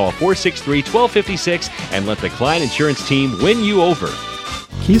or call 463-1256 and let the Klein Insurance team win you over.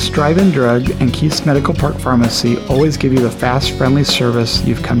 Keith's Drive-In Drug and Keith's Medical Park Pharmacy always give you the fast, friendly service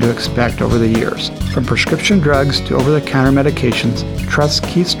you've come to expect over the years. From prescription drugs to over-the-counter medications, trust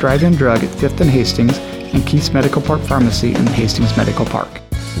Keith's Drive-In Drug at 5th and Hastings and Keith's Medical Park Pharmacy in Hastings Medical Park.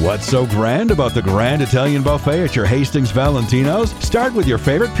 What's so grand about the Grand Italian Buffet at your Hastings Valentino's? Start with your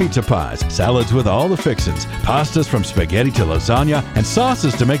favorite pizza pies, salads with all the fixins, pastas from spaghetti to lasagna, and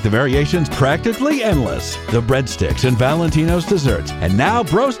sauces to make the variations practically endless. The breadsticks and Valentino's desserts, and now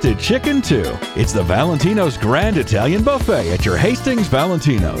broasted chicken too. It's the Valentino's Grand Italian Buffet at your Hastings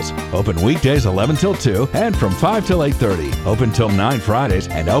Valentino's. Open weekdays 11 till 2 and from 5 till 8:30. Open till 9 Fridays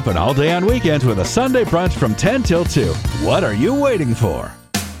and open all day on weekends with a Sunday brunch from 10 till 2. What are you waiting for?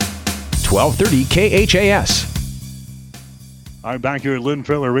 1230 KHAS. I'm back here at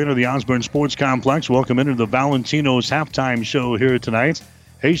Linfield Arena, the Osborne Sports Complex. Welcome into the Valentino's halftime show here tonight.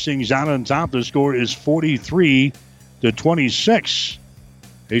 Hastings out on top. The score is 43-26.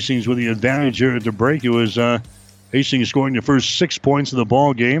 Hastings with the advantage here at the break. It was Hastings scoring the first 6 points of the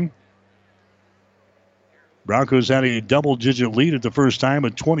ball game. Broncos had a double-digit lead at the first time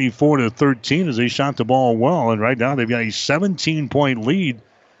at 24-13 as they shot the ball well. And right now they've got a 17-point lead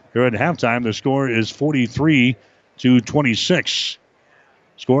here at halftime. The score is 43-26.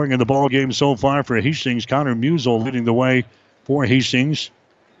 Scoring in the ball game so far for Hastings, Connor Musel leading the way for Hastings.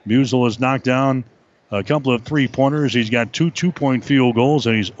 Musel has knocked down a couple of three-pointers. He's got 2 two-point field goals,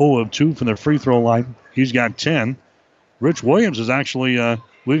 and he's 0 of 2 from the free throw line. He's got 10. Rich Williams is actually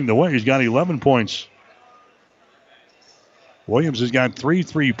leading the way. He's got 11 points. Williams has got 3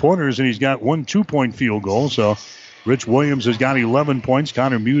 three-pointers, and he's got 1 two-point field goal. So Rich Williams has got 11 points.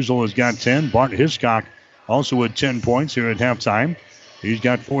 Connor Musel has got 10. Bart Hiscock also with 10 points here at halftime. He's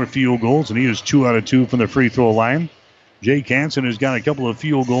got 4 field goals, and he is 2 out of 2 from the free throw line. Jake Hansen has got a couple of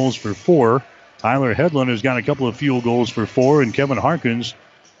field goals for 4. Tyler Hedlund has got a couple of field goals for 4. And Kevin Harkins,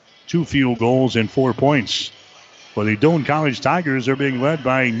 2 field goals and 4 points. For the Doane College Tigers, they're being led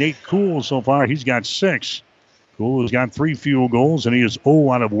by Nate Kuhl so far. He's got 6. Kuhl has got 3 field goals, and he is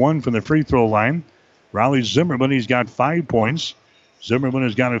 0 out of 1 from the free throw line. Riley Zimmerman, he's got 5 points. Zimmerman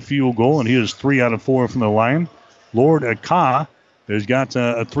has got a field goal, and he is 3 out of 4 from the line. Lord Aka has got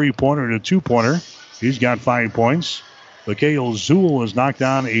a 3-pointer and a 2-pointer. He's got 5 points. Mikhail Zool has knocked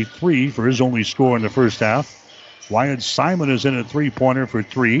down a 3 for his only score in the first half. Wyatt Simon is in a 3-pointer for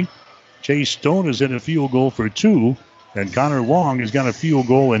 3. Chase Stone is in a field goal for 2. And Connor Long has got a field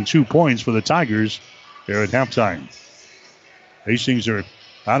goal and 2 points for the Tigers here at halftime. Hastings are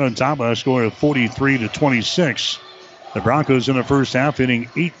out on top by a score of 43-26. The Broncos in the first half hitting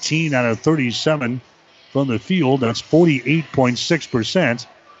 18 out of 37 from the field. That's 48.6%.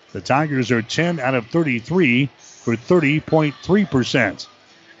 The Tigers are 10 out of 33 for 30.3%.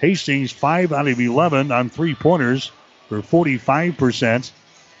 Hastings 5 out of 11 on 3-pointers for 45%.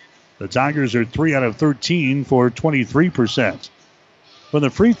 The Tigers are 3 out of 13 for 23%. From the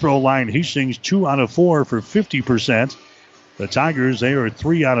free throw line, Hastings 2 out of 4 for 50%. The Tigers, they are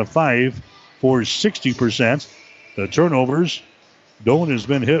 3 out of 5 for 60%. The turnovers, Doane has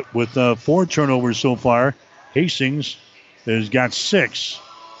been hit with 4 turnovers so far. Hastings has got 6.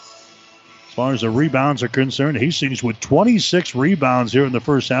 As far as the rebounds are concerned, Hastings with 26 rebounds here in the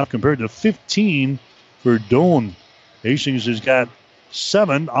first half compared to 15 for Doane. Hastings has got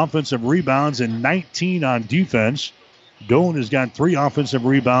 7 offensive rebounds and 19 on defense. Doane has got 3 offensive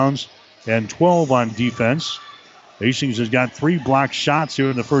rebounds and 12 on defense. Hastings has got 3 blocked shots here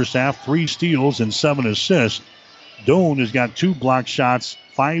in the first half, 3 steals and 7 assists. Doane has got 2 blocked shots,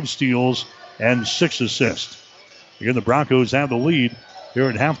 5 steals, and 6 assists. Again, the Broncos have the lead here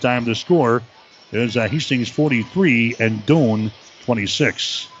at halftime. The score is Hastings 43 and Doane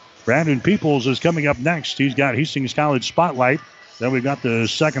 26. Brandon Peoples is coming up next. He's got Hastings College Spotlight. Then we've got the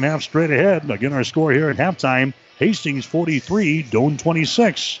second half straight ahead. Again, our score here at halftime, Hastings 43, Doane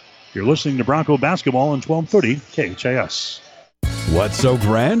 26. You're listening to Bronco Basketball on 1230 KHAS. What's so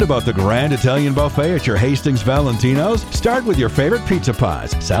grand about the Grand Italian Buffet at your Hastings Valentino's? Start with your favorite pizza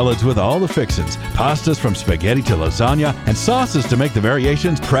pies, salads with all the fixins, pastas from spaghetti to lasagna, and sauces to make the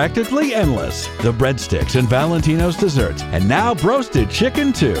variations practically endless. The breadsticks and Valentino's desserts, and now broasted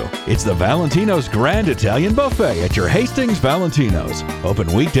chicken too. It's the Valentino's Grand Italian Buffet at your Hastings Valentino's.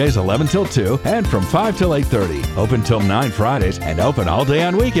 Open weekdays 11 till 2 and from 5 till 8:30. Open till 9 Fridays and open all day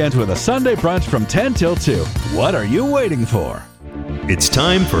on weekends with a Sunday brunch from 10 till 2. What are you waiting for? It's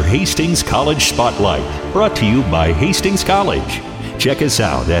time for Hastings College Spotlight, brought to you by Hastings College. Check us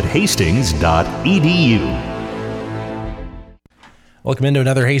out at hastings.edu. Welcome into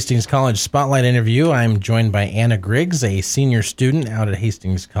another Hastings College Spotlight interview. I'm joined by Anna Griggs, a senior student out at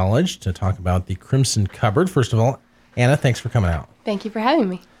Hastings College, to talk about the Crimson Cupboard. First of all, Anna, thanks for coming out. Thank you for having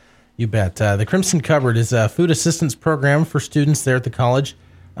me. You bet. The Crimson Cupboard is a food assistance program for students there at the college.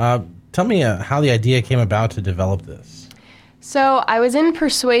 Tell me how the idea came about to develop this. So I was in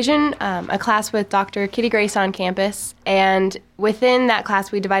Persuasion, a class with Dr. Kitty Grace on campus, and within that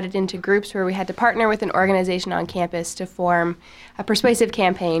class we divided into groups where we had to partner with an organization on campus to form a persuasive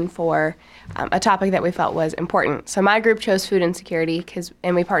campaign for a topic that we felt was important. So my group chose food insecurity,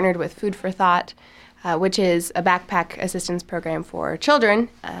 and we partnered with Food for Thought, which is a backpack assistance program for children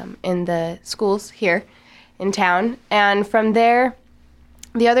in the schools here in town. And from there,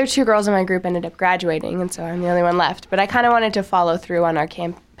 the other 2 girls in my group ended up graduating, and so I'm the only one left. But I kind of wanted to follow through on our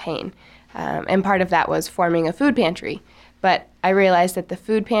campaign, and part of that was forming a food pantry. But I realized that the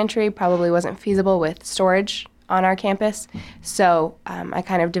food pantry probably wasn't feasible with storage on our campus, so I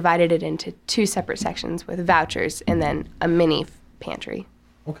kind of divided it into 2 separate sections with vouchers and then a mini pantry.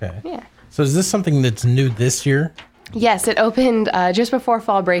 Okay. Yeah. So is this something that's new this year? Yes, it opened just before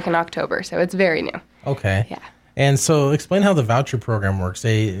fall break in October, so it's very new. Okay. Yeah. And so explain how the voucher program works.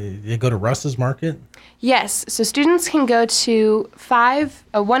 They go to Russ's Market? Yes. So students can go to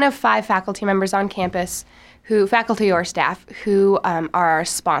one of 5 faculty members on campus, faculty or staff, who are our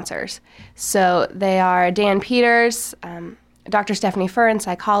sponsors. So they are Dan Peters, Dr. Stephanie Furr in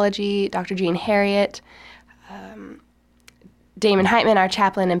psychology, Dr. Jean Harriet, Damon Heitman, our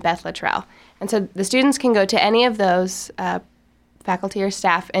chaplain, and Beth Luttrell. And so the students can go to any of those faculty or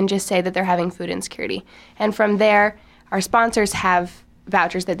staff and just say that they're having food insecurity. And from there, our sponsors have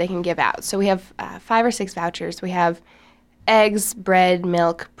vouchers that they can give out. So we have 5 or 6 vouchers. We have eggs, bread,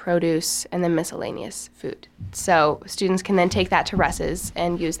 milk, produce, and then miscellaneous food. So students can then take that to Russ's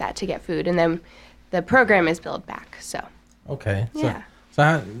and use that to get food, and then the program is billed back. So okay. Yeah.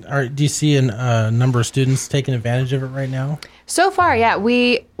 So do you see a number of students taking advantage of it right now? So far, yeah.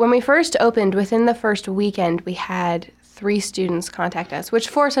 When we first opened, within the first weekend, we had 3 students contact us, which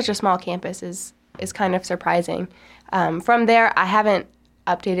for such a small campus is kind of surprising. From there, I haven't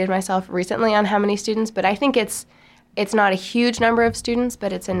updated myself recently on how many students, but I think it's not a huge number of students,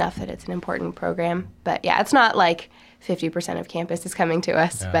 but it's enough that it's an important program. But yeah, it's not like 50% of campus is coming to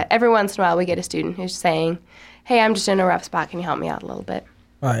us, but every once in a while we get a student who's saying, hey, I'm just in a rough spot, can you help me out a little bit?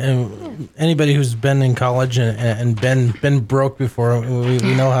 And anybody who's been in college and been broke before, we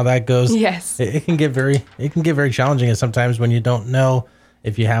know how that goes. Yes, it can get very challenging, and sometimes when you don't know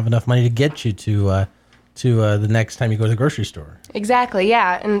if you have enough money to get you to the next time you go to the grocery store. Exactly,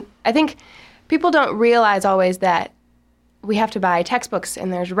 yeah, and I think people don't realize always that we have to buy textbooks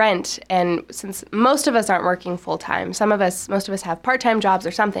and there's rent, and since most of us aren't working full time, most of us have part-time jobs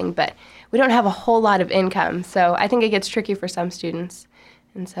or something, but we don't have a whole lot of income. So I think it gets tricky for some students.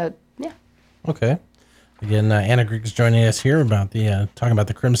 And so, yeah. Okay. Again, Anna Griggs joining us here about talking about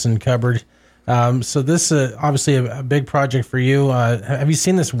the Crimson Cupboard. So this obviously a big project for you. Have you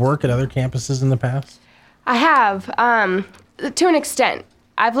seen this work at other campuses in the past? I have, to an extent.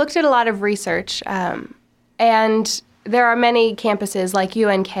 I've looked at a lot of research, and there are many campuses, like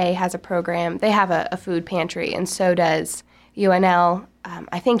UNK has a program. They have a food pantry, and so does UNL.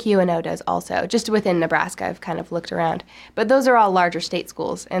 I think UNO does also, just within Nebraska. I've kind of looked around. But those are all larger state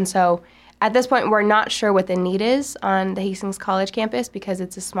schools. And so at this point, we're not sure what the need is on the Hastings College campus because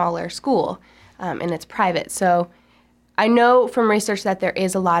it's a smaller school and it's private. So I know from research that there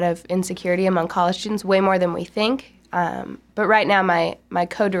is a lot of insecurity among college students, way more than we think. But right now, my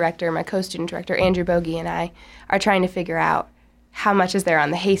co-director, my co-student director, Andrew Bogie, and I are trying to figure out how much is there on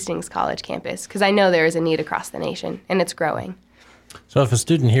the Hastings College campus, because I know there is a need across the nation, and it's growing. So if a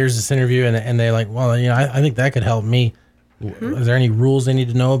student hears this interview and they're like, well, I think that could help me, is there any rules they need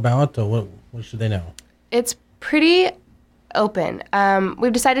to know about, or what should they know? It's pretty open.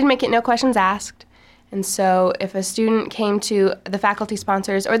 We've decided to make it no questions asked. And so if a student came to the faculty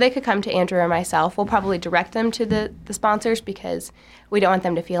sponsors, or they could come to Andrew or myself, we'll probably direct them to the sponsors because we don't want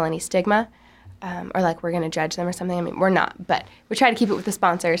them to feel any stigma or like we're going to judge them or something. I mean, we're not, but we try to keep it with the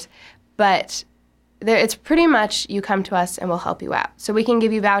sponsors. But it's pretty much you come to us and we'll help you out. So we can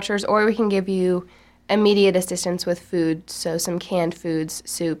give you vouchers, or we can give you immediate assistance with food, so some canned foods,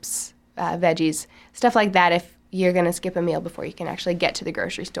 soups, veggies, stuff like that if you're going to skip a meal before you can actually get to the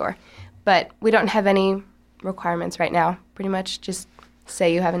grocery store. But we don't have any requirements right now. Pretty much just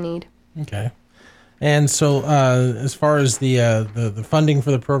say you have a need. Okay. And so as far as the funding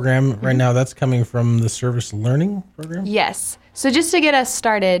for the program right now, that's coming from the Service Learning Program? Yes. So just to get us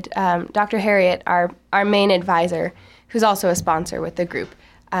started, Dr. Harriet, our main advisor, who's also a sponsor with the group,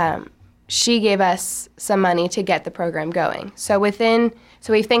 she gave us some money to get the program going. So we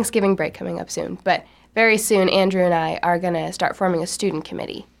have Thanksgiving break coming up soon, but very soon, Andrew and I are going to start forming a student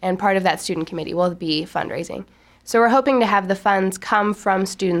committee, and part of that student committee will be fundraising. So we're hoping to have the funds come from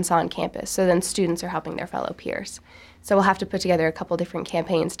students on campus, so then students are helping their fellow peers. So we'll have to put together a couple different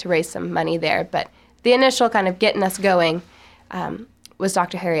campaigns to raise some money there, but the initial kind of getting us going was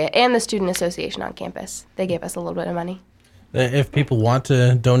Dr. Harriet and the Student Association on campus. They gave us a little bit of money. If people want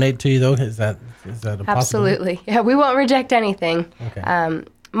to donate to you, though, is that a possibility? Absolutely. Yeah, we won't reject anything, okay.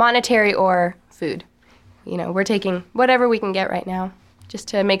 Monetary or food. We're taking whatever we can get right now just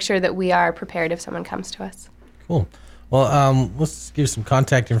to make sure that we are prepared if someone comes to us. Cool. Well, let's give some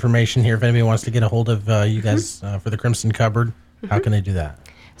contact information here. If anybody wants to get a hold of you guys for the Crimson Cupboard, how can they do that?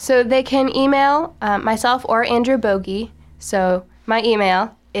 So they can email myself or Andrew Bogie. So my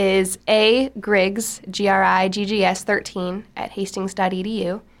email is agriggs, Griggs 13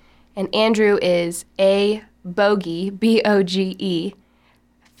 @hastings.edu. And Andrew is abogie, Boge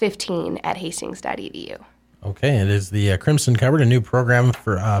 15 @hastings.edu. Okay, it is the Crimson Cupboard, a new program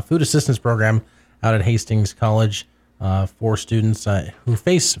for food assistance program out at Hastings College for students who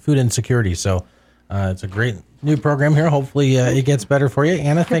face food insecurity. So it's a great new program here. Hopefully it gets better for you.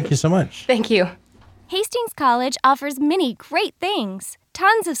 Anna, thank you so much. Thank you. Hastings College offers many great things.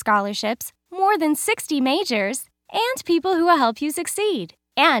 Tons of scholarships, more than 60 majors, and people who will help you succeed.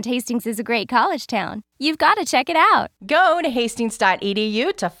 And Hastings is a great college town. You've got to check it out. Go to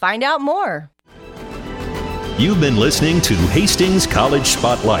hastings.edu to find out more. You've been listening to Hastings College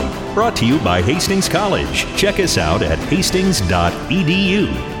Spotlight, brought to you by Hastings College. Check us out at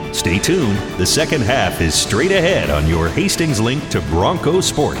hastings.edu. Stay tuned. The second half is straight ahead on your Hastings link to Bronco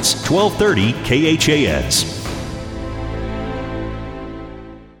Sports, 1230 KHAS.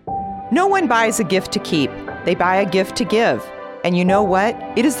 No one buys a gift to keep. They buy a gift to give. And you know what?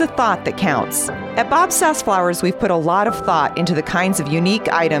 It is the thought that counts. At Bob Sass Flowers, we've put a lot of thought into the kinds of unique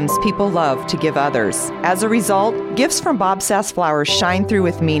items people love to give others. As a result, gifts from Bob Sass Flowers shine through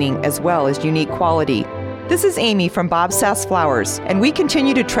with meaning as well as unique quality. This is Amy from Bob Sass Flowers, and we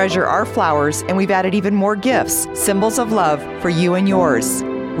continue to treasure our flowers, and we've added even more gifts, symbols of love for you and yours.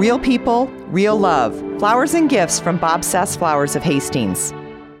 Real people, real love. Flowers and gifts from Bob Sass Flowers of Hastings.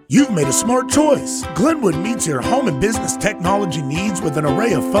 You've made a smart choice. Glenwood meets your home and business technology needs with an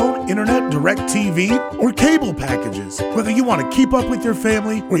array of phone, internet, direct TV, or cable packages. Whether you want to keep up with your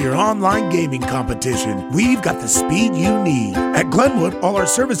family or your online gaming competition, we've got the speed you need. At Glenwood, all our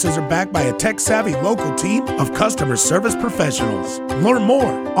services are backed by a tech-savvy local team of customer service professionals. Learn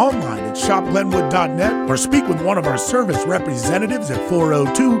more online at shopglenwood.net or speak with one of our service representatives at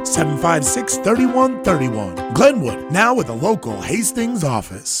 402-756-3131. Glenwood, now with a local Hastings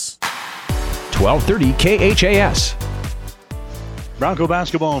office. 1230 KHAS. Bronco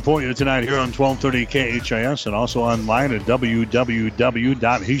basketball for you tonight here on 1230 KHAS and also online at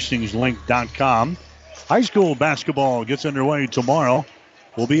www.hastingslink.com. High school basketball gets underway tomorrow.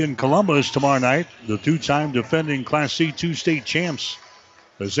 We'll be in Columbus tomorrow night. The two-time defending Class C2 state champs,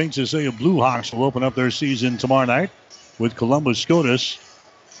 the St. Cecilia Bluehawks, will open up their season tomorrow night with Columbus SCOTUS.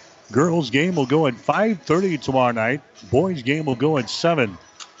 Girls game will go at 5:30 tomorrow night. Boys game will go at 7.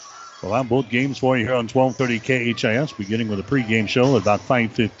 We'll have both games for you here on 1230 KHIS, beginning with a pregame show at about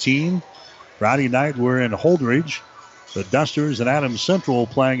 5:15. Friday night, we're in Holdridge. The Dusters and Adams Central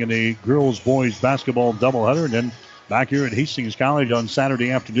playing in a girls-boys basketball doubleheader. And then back here at Hastings College on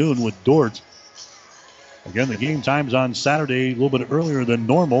Saturday afternoon with Dort. Again, the game times on Saturday a little bit earlier than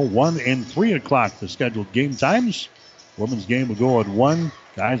normal, 1 and 3 o'clock, the scheduled game times. Women's game will go at 1.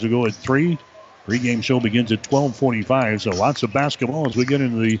 Guys will go at 3. Pre-game show begins at 12:45, so lots of basketball as we get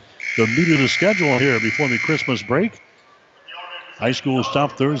into the meat of the schedule here before the Christmas break. High school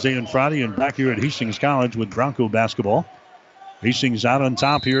stuff Thursday and Friday, and back here at Hastings College with Bronco basketball. Hastings out on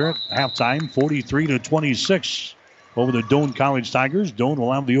top here at halftime, 43-26 over the Doane College Tigers. Doane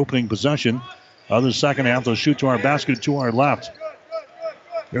will have the opening possession of the second half. They'll shoot to our basket to our left.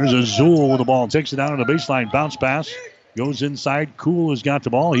 There's a Zool with the ball, takes it down on the baseline, bounce pass. Goes inside, Cool has got the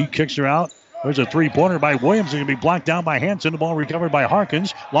ball, he kicks her out. There's a three-pointer by Williams. It's going to be blocked down by Hanson. The ball recovered by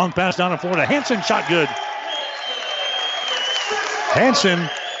Harkins. Long pass down the floor to Hanson. Shot good. Hanson,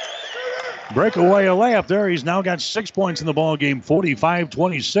 breakaway a layup there. He's now got 6 points in the ball game.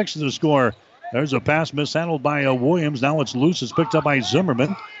 45-26 is the score. There's a pass mishandled by Williams. Now it's loose. It's picked up by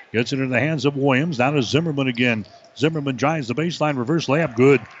Zimmerman. Gets it into the hands of Williams. Now to Zimmerman again. Zimmerman drives the baseline. Reverse layup.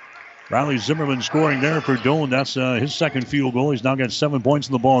 Good. Riley Zimmerman scoring there for Doane. That's his second field goal. He's now got 7 points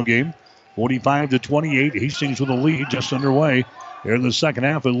in the ball game. 45-28. Hastings with a lead just underway here in the second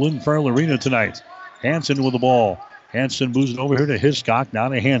half at Lynn Farrell Arena tonight. Hanson with the ball. Hanson moves it over here to Hiscock. Now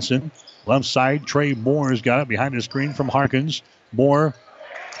to Hanson. Left side, Trey Moore has got it behind the screen from Harkins. Moore,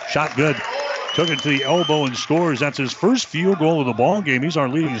 shot good. Took it to the elbow and scores. That's his first field goal of the ball game. He's our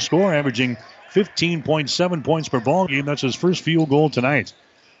leading scorer, averaging 15.7 points per ball game. That's his first field goal tonight.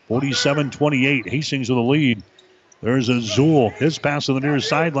 47-28. Hastings with a lead. There's a Zool. His pass to the near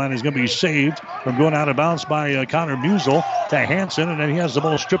sideline is going to be saved from going out of bounds by Connor Musel to Hanson, and then he has the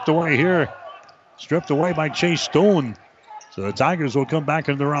ball stripped away here. Stripped away by Chase Stone. So the Tigers will come back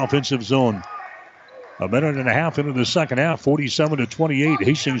into their offensive zone. A minute and a half into the second half, 47-28.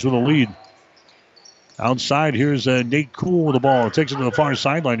 Hastings with a lead. Outside, here's Nate Cool with the ball. Takes it to the far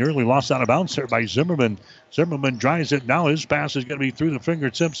sideline. Early lost out of bounds there by Zimmerman. Zimmerman drives it. Now his pass is going to be through the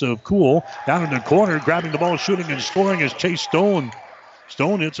fingertips of Cool. Down in the corner, grabbing the ball, shooting and scoring is Chase Stone.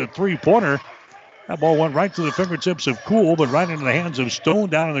 Stone hits a three-pointer. That ball went right to the fingertips of Cool, but right into the hands of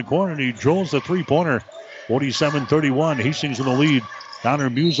Stone down in the corner, and he drills the three-pointer. 47-31. Hastings with the lead. Connor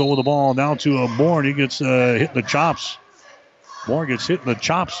Musel with the ball now to Moore, and he gets hit in the chops. Moore gets hit in the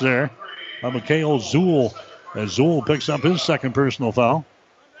chops there by Mikhail Zool, as Zool picks up his second personal foul.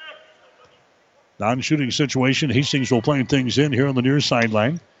 Non-shooting situation. Hastings will play things in here on the near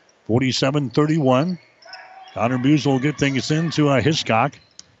sideline. 47-31. Connor Musel will get things into Hiscock.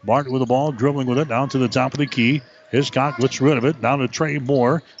 Martin with the ball, dribbling with it down to the top of the key. Hiscock gets rid of it. Down to Trey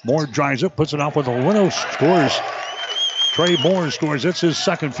Moore. Moore drives it, puts it off with a window, scores. Trey Moore scores. It's his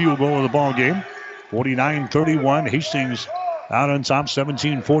second field goal of the ball game. 49-31. Hastings out on top.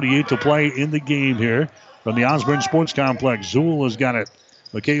 17:48 to play in the game here from the Osborne Sports Complex. Zool has got it.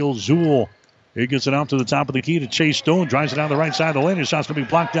 Mikhail Zool. He gets it out to the top of the key to Chase Stone. Drives it down the right side of the lane. His shot's going to be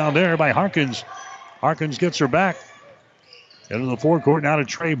blocked down there by Harkins. Harkins gets her back. Into the forecourt now to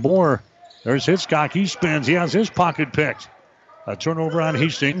Trey Moore. There's Hitchcock. He spins. He has his pocket picked. A turnover on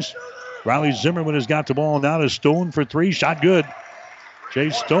Hastings. Riley Zimmerman has got the ball now to Stone for three. Shot good.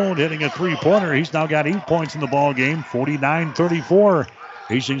 Chase Stone hitting a three-pointer. He's now got 8 points in the ball game. 49-34.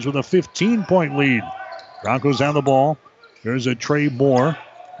 Hastings with a 15-point lead. Broncos have the ball. There's a Trey Moore.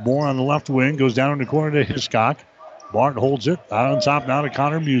 Moore on the left wing. Goes down in the corner to Hiscock. Bart holds it. Out on top now to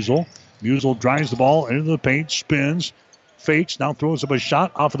Connor Musel. Musel drives the ball into the paint. Spins. Fakes. Now throws up a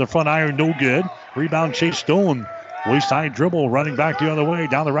shot off of the front iron. No good. Rebound Chase Stone. Waist high dribble. Running back the other way.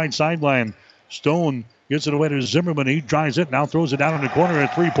 Down the right sideline. Stone gets it away to Zimmerman. He drives it. Now throws it down in the corner. A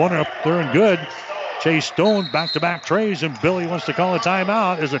three-pointer up there and good. Chase Stone back-to-back trays. And Billy wants to call a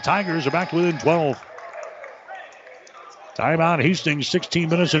timeout as the Tigers are back to within 12. Timeout Hastings. 16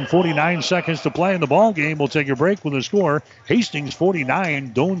 minutes and 49 seconds to play in the ball game. We'll take a break with the score. Hastings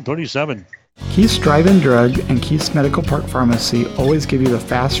 49, Doane 37. Keith's Drive-In Drug and Keith's Medical Park Pharmacy always give you the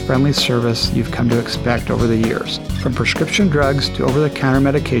fast, friendly service you've come to expect over the years. From prescription drugs to over-the-counter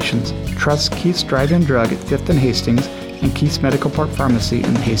medications, trust Keith's Drive-In Drug at 5th and Hastings and Keith's Medical Park Pharmacy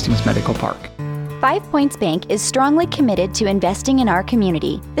in Hastings Medical Park. 5 Points Bank is strongly committed to investing in our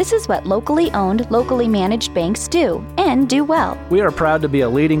community. This is what locally owned, locally managed banks do, and do well. We are proud to be a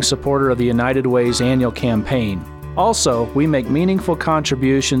leading supporter of the United Way's annual campaign. Also, we make meaningful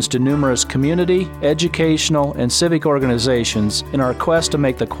contributions to numerous community, educational, and civic organizations in our quest to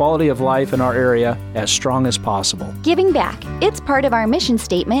make the quality of life in our area as strong as possible. Giving back. It's part of our mission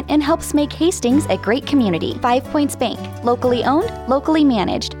statement and helps make Hastings a great community. 5 Points Bank. Locally owned, locally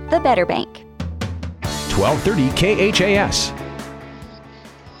managed. The better bank. 1230 KHAS.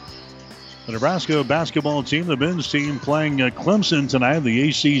 The Nebraska basketball team, the men's team, playing Clemson tonight, the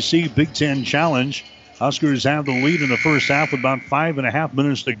ACC Big Ten Challenge. Huskers have the lead in the first half with about 5.5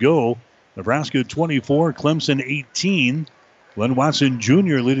 minutes to go. Nebraska 24, Clemson 18. Glenn Watson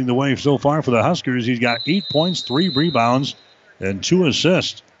Jr. leading the way so far for the Huskers. He's got 8 points, 3 rebounds, and 2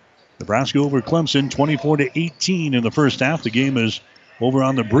 assists. Nebraska over Clemson 24-18 in the first half. The game is over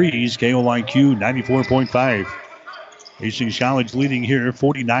on the breeze. KOIQ 94.5. Hastings College leading here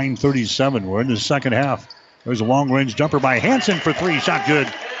 49-37. We're in the second half. There's a long-range jumper by Hansen for 3. Shot good.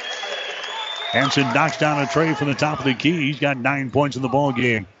 Hansen knocks down a tray from the top of the key. He's got 9 points in the ball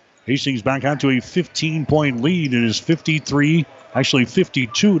game. Hastings back out to a 15-point lead. It is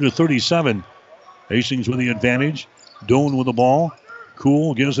 52-37. Hastings with the advantage. Doane with the ball.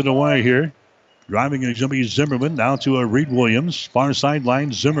 Cool gives it away here. Driving is going to be Zimmerman. Now to a Reed Williams. Far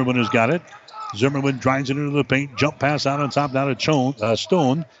sideline. Zimmerman has got it. Zimmerman drives it into the paint. Jump pass out on top. Now to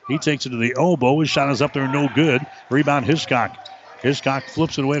Stone. He takes it to the elbow. His shot is up there. No good. Rebound Hiscock. Hiscock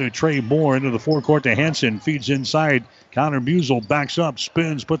flips it away to Trey Moore into the forecourt to Hansen. Feeds inside. Connor Musel backs up,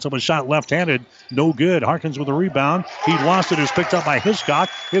 spins, puts up a shot left-handed. No good. Harkins with a rebound. He lost it. Is picked up by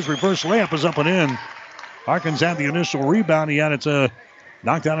Hiscock. His reverse layup is up and in. Harkins had the initial rebound. He had it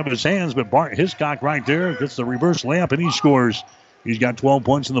knocked out of his hands, but Bart Hiscock right there gets the reverse layup and he scores. He's got 12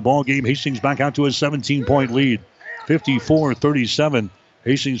 points in the ball game. Hastings back out to a 17-point lead. 54-37.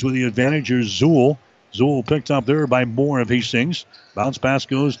 Hastings with the advantage. Here's Zool. Zool picked up there by Moore of Hastings. Bounce pass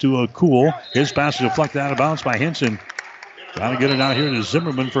goes to Cool. His pass is deflected out of bounds by Henson. Trying to get it out here to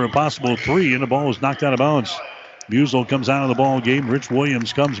Zimmerman for a possible 3, and the ball is knocked out of bounds. Musel comes out of the ball game. Rich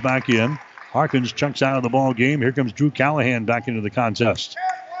Williams comes back in. Harkins chunks out of the ball game. Here comes Drew Callahan back into the contest.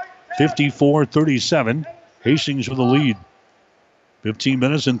 54-37. Hastings with the lead. 15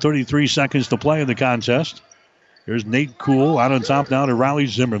 minutes and 33 seconds to play in the contest. Here's Nate Cool out on top now to Riley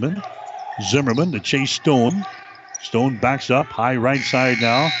Zimmerman. Zimmerman to Chase Stone. Stone backs up, high right side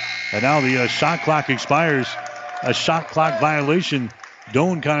now. And now the shot clock expires. A shot clock violation.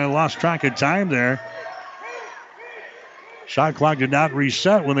 Doane kind of lost track of time there. Shot clock did not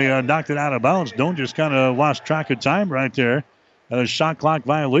reset when they knocked it out of bounds. Doane just kind of lost track of time right there. A shot clock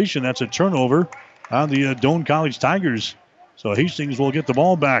violation. That's a turnover on the Doane College Tigers. So Hastings will get the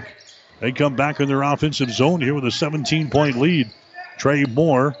ball back. They come back in their offensive zone here with a 17-point lead. Trey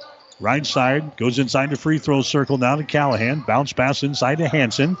Moore, right side, goes inside the free throw circle now to Callahan. Bounce pass inside to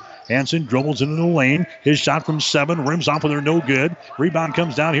Hansen. Hansen dribbles into the lane. His shot from 7, rims off with her, no good. Rebound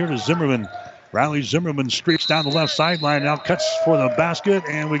comes down here to Zimmerman. Riley Zimmerman streaks down the left sideline, now cuts for the basket,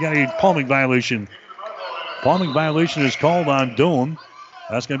 and we got a palming violation. Palming violation is called on Doane.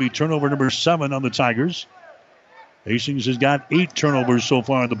 That's going to be turnover number 7 on the Tigers. Hastings has got 8 turnovers so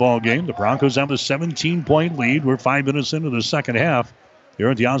far in the ball game. The Broncos have a 17-point lead. We're 5 minutes into the second half here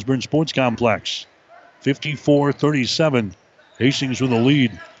at the Osborne Sports Complex. 54-37. Hastings with a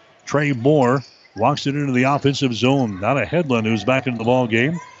lead. Trey Moore walks it into the offensive zone. Now to Hedlund, who's back into the ball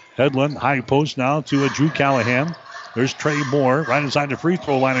game. Hedlund, high post now to Drew Callahan. There's Trey Moore right inside the free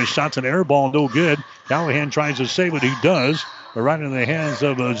throw line. His shot's an air ball, no good. Callahan tries to save it. He does. But right in the hands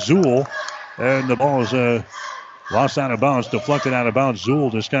of Zool. And the ball is lost out of bounds, deflected out of bounds.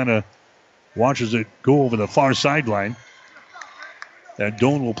 Zool just kind of watches it go over the far sideline. And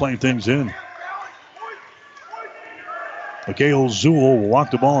Doane will play things in. Mikhail Zool will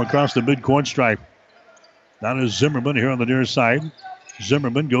walk the ball across the midcourt stripe. Now to Zimmerman here on the near side.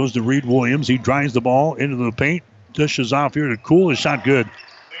 Zimmerman goes to Reed Williams. He drives the ball into the paint. Dishes off here to Kuhl. His shot good.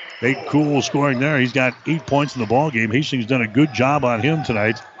 Nate Kuhl scoring there. He's got 8 points in the ball game. Hastings done a good job on him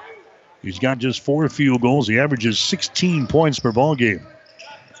tonight. He's got just 4 field goals. He averages 16 points per ball game.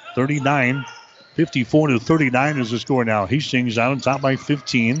 54-39 is the score now. Hastings out on top by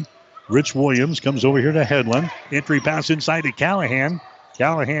 15. Rich Williams comes over here to Hedlund. Entry pass inside to Callahan.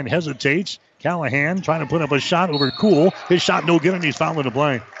 Callahan hesitates. Callahan trying to put up a shot over Kuhl. His shot no good, and he's fouling the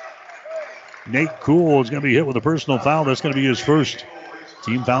play. Nate Kuhl is going to be hit with a personal foul. That's going to be his first.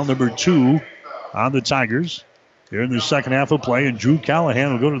 Team foul number 2 on the Tigers. Here in the second half of play, and Drew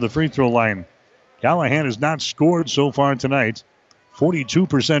Callahan will go to the free throw line. Callahan has not scored so far tonight.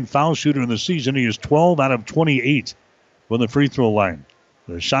 42% foul shooter in the season. He is 12 out of 28 from the free throw line.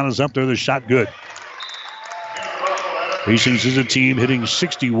 The shot is up there. The shot good. Hastings is a team hitting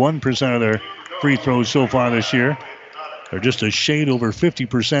 61% of their free throws so far this year. They're just a shade over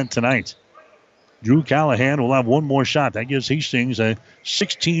 50% tonight. Drew Callahan will have one more shot. That gives Hastings a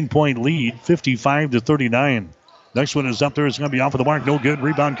 16-point lead, 55-39. Next one is up there. It's going to be off of the mark. No good.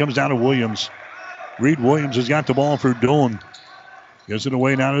 Rebound comes down to Williams. Reed Williams has got the ball for Doane. Gets it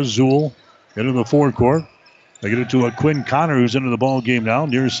away now to Zool. Into the forecourt. They get it to a Quinn Connor, who's into the ball game now,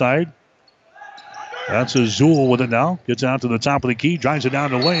 near side. That's a Zool with it now. Gets it out to the top of the key. Drives it down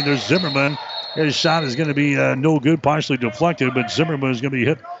the lane. There's Zimmerman. His shot is going to be no good, partially deflected, but Zimmerman is going to be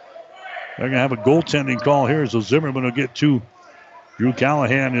hit. They're going to have a goaltending call here, so Zimmerman will get 2. Drew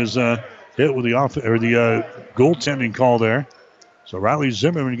Callahan is hit with the goaltending call there. So Riley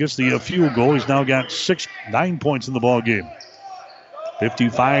Zimmerman gets the field goal. He's now got 9 points in the ball game.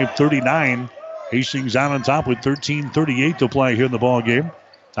 55-39. Hastings out on top with 13:38 to play here in the ball game.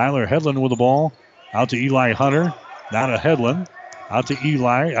 Tyler Hedlund with the ball. Out to Eli Hunter. Now to Hedlund. Out to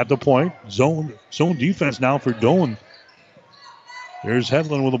Eli at the point. Zone defense now for Doane. There's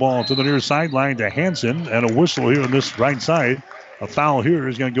Hedlund with the ball to the near sideline to Hansen. And a whistle here on this right side. A foul here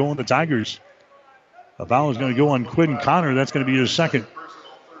is going to go on the Tigers. A foul is going to go on Quinn Connor. That's going to be his second.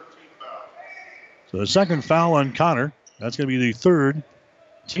 So the second foul on Connor. That's going to be the third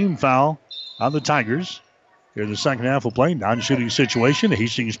team foul on the Tigers. Here in the second half of play. Non-shooting situation.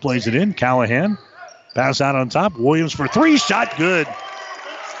 Hastings plays it in. Callahan. Pass out on top. Williams for 3. Shot good.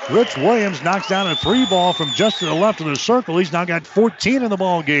 Rich Williams knocks down a 3 ball from just to the left of the circle. He's now got 14 in the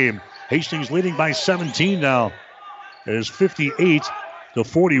ball game. Hastings leading by 17 now. It is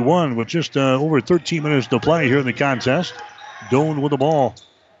 58-41 with just over 13 minutes to play here in the contest. Doane with the ball.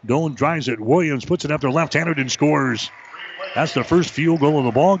 Doane drives it. Williams puts it up there left-handed and scores. That's the first field goal of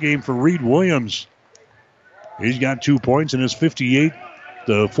the ball game for Reed Williams. He's got 2 points and it's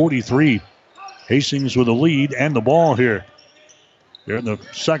 58-43. Hastings with the lead and the ball here. They're in the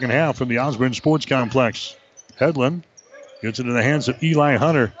second half from the Osborne Sports Complex. Hedlund gets it in the hands of Eli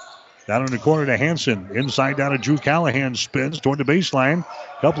Hunter. Down in the corner to Hansen. Inside down to Drew Callahan. Spins toward the baseline.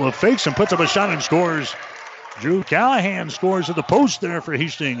 Couple of fakes and puts up a shot and scores. Drew Callahan scores at the post there for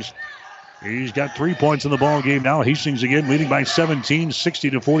Hastings. He's got 3 points in the ball game now. Hastings again leading by 17,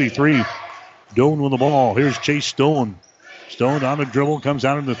 60-43. Doane with the ball. Here's Chase Stone. Stone on the dribble, comes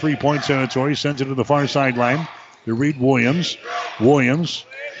out into the three-point territory, sends it to the far sideline to Reed Williams. Williams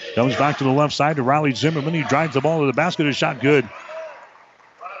comes back to the left side to Riley Zimmerman. He drives the ball to the basket. His shot good.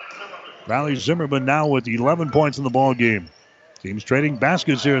 Riley Zimmerman now with 11 points in the ball game. Teams trading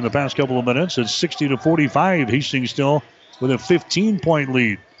baskets here in the past couple of minutes. It's 60-45. Hastings still with a 15-point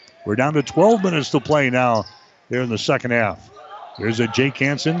lead. We're down to 12 minutes to play now here in the second half. Here's a Jake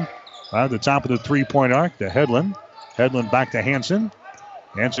Hansen at the top of the three-point arc to Hedlund. Hedlund back to Hansen.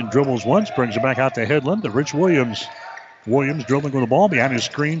 Hansen dribbles once, brings it back out to Hedlund to Rich Williams. Williams dribbling with the ball behind his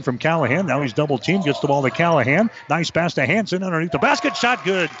screen from Callahan. Now he's double teamed, gets the ball to Callahan. Nice pass to Hansen underneath the basket. Shot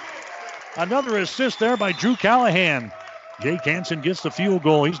good. Another assist there by Drew Callahan. Jake Hansen gets the field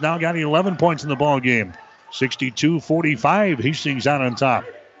goal. He's now got 11 points in the ball game. 62-45. Hastings out on top.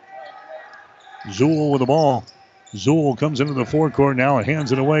 Zool with the ball. Zool comes into the forecourt now and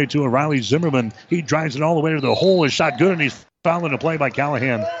hands it away to a Riley Zimmerman. He drives it all the way to the hole. His shot good, and he's fouled in the play by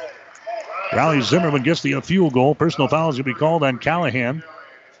Callahan. Riley Zimmerman gets the field goal. Personal foul is going to be called on Callahan.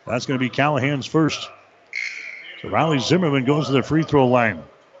 That's going to be Callahan's first. So Riley Zimmerman goes to the free throw line.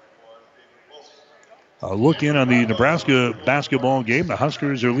 A look in on the Nebraska basketball game. The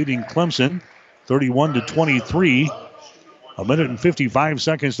Huskers are leading Clemson 31-23. A minute and 55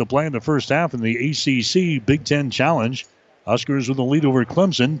 seconds to play in the first half in the ACC Big Ten Challenge. Huskers with the lead over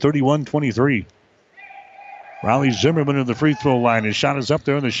Clemson, 31-23. Riley Zimmerman at the free throw line. His shot is up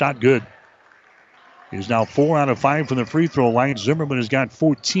there and the shot good. He's now 4 out of 5 from the free throw line. Zimmerman has got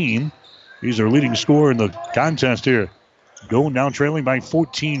 14. He's our leading scorer in the contest here. Doane now trailing by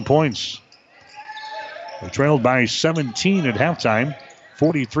 14 points. They trailed by 17 at halftime,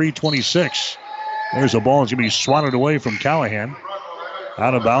 43-26. There's a ball that's going to be swatted away from Callahan.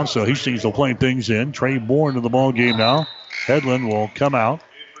 Out of bounds, so Hastings will play things in. Trey Moore into the ball game now. Hedlund will come out.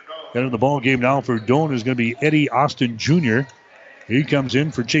 Into the ball game now for Doane is going to be Eddie Austin Jr. He comes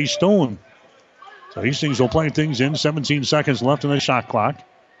in for Chase Stone. So Hastings will play things in. 17 seconds left in the shot clock.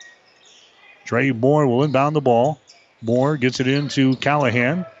 Trey Moore will inbound the ball. Moore gets it into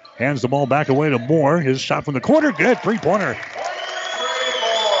Callahan. Hands the ball back away to Moore. His shot from the corner. Good. Three-pointer.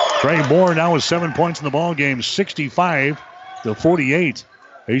 Trey Moore now with 7 points in the ball game. 65-48.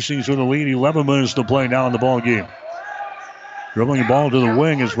 Hastings with the lead. 11 minutes to play now in the ball game. Dribbling the ball to the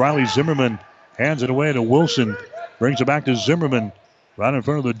wing as Riley Zimmerman hands it away to Wilson. Brings it back to Zimmerman. Right in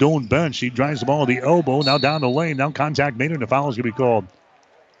front of the Doane bench. He drives the ball to the elbow. Now down the lane. Now contact made and the foul is going to be called.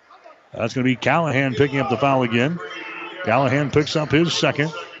 That's going to be Callahan picking up the foul again. Callahan picks up his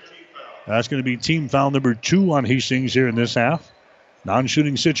second. That's going to be team foul number 2 on Hastings here in this half.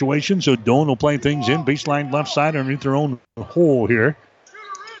 Non-shooting situation, so Doane will play things in. Baseline left side underneath their own hole here.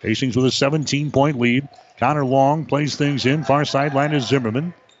 Hastings with a 17-point lead. Connor Long plays things in. Far sideline is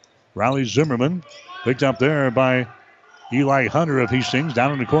Zimmerman. Riley Zimmerman picked up there by Eli Hunter of Hastings.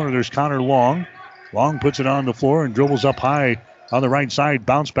 Down in the corner, there's Connor Long. Long puts it on the floor and dribbles up high on the right side.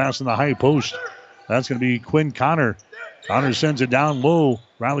 Bounce pass in the high post. That's going to be Quinn Connor. Connor sends it down low.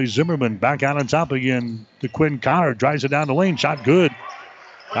 Riley Zimmerman back out on top again to Quinn Connor. Drives it down the lane. Shot good.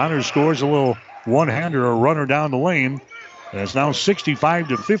 Connor scores a little one-hander, a runner down the lane. And it's now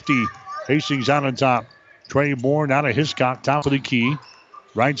 65-50. Hastings out on top. Trey Moore now to Hiscock, top of the key.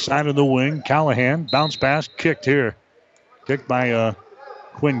 Right side of the wing. Callahan. Bounce pass. Kicked here. Kicked by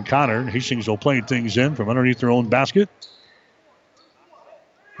Quinn Connor. Hastings will play things in from underneath their own basket.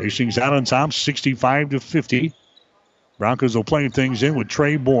 Hastings out on top, 65-50. Broncos will play things in with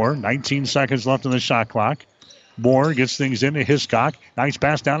Trey Moore. 19 seconds left on the shot clock. Moore gets things into Hiscock. Nice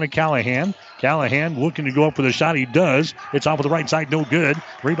pass down to Callahan. Callahan looking to go up for the shot. He does. It's off of the right side. No good.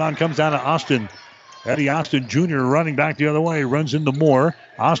 Rebound comes down to Austin. Eddie Austin Jr. running back the other way. Runs into Moore.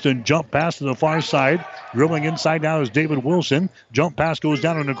 Austin jump pass to the far side. Dribbling inside now is David Wilson. Jump pass goes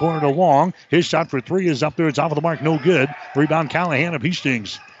down in the corner to Long. His shot for 3 is up there. It's off of the mark. No good. Rebound Callahan of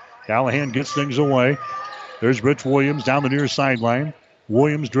Hastings. Callahan gets things away. There's Rich Williams down the near sideline.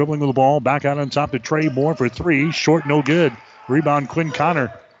 Williams dribbling with the ball. Back out on top to Trey Moore for 3. Short, no good. Rebound Quinn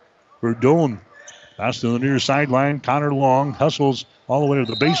Connor for Doane. Pass to the near sideline. Connor Long hustles all the way to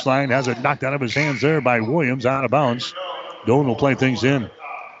the baseline. Has it knocked out of his hands there by Williams. Out of bounds. Doane will play things in.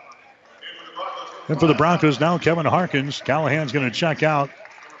 And for the Broncos now, Kevin Harkins. Callahan's going to check out.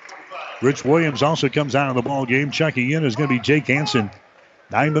 Rich Williams also comes out of the ball game. Checking in is going to be Jake Hansen.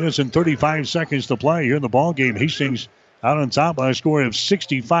 9 minutes and 35 seconds to play here in the ball game. Hastings out on top by a score of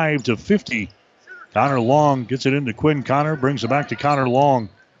 65-50. Connor Long gets it into Quinn Connor. Brings it back to Connor Long.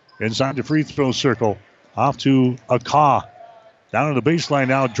 Inside the free throw circle. Off to Akaw. Down to the baseline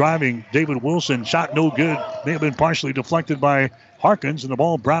now. Driving David Wilson. Shot no good. May have been partially deflected by Harkins. And the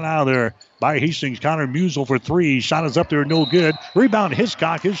ball brought out of there by Hastings. Connor Musel for 3. Shot is up there. No good. Rebound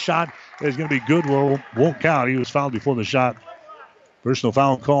Hiscock. His shot is going to be good. Won't count. He was fouled before the shot. Personal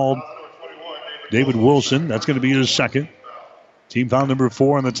foul called. David Wilson. That's going to be his second. Team foul number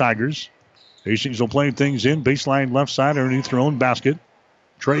 4 on the Tigers. Hastings will play things in. Baseline left side underneath their own basket.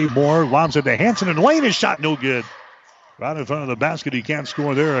 Trey Moore lobs it to Hansen and Lane. His shot no good. Right in front of the basket. He can't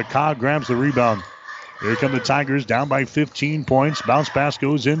score there. Akaw grabs the rebound. Here come the Tigers down by 15 points. Bounce pass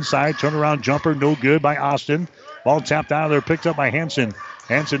goes inside. Turnaround jumper no good by Austin. Ball tapped out of there. Picked up by Hansen.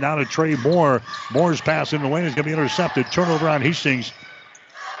 Hansen down to Trey Moore. Moore's pass in the lane is going to be intercepted. Turnover on Hastings.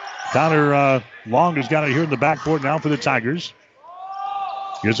 Connor Long has got it here in the backcourt now for the Tigers.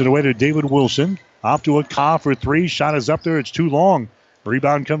 Gives it away to David Wilson. Off to a Ka for three. Shot is up there. It's too long.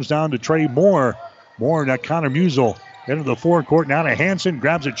 Rebound comes down to Trey Moore. Moore and Connor Musel. Into the forecourt. Now to Hansen.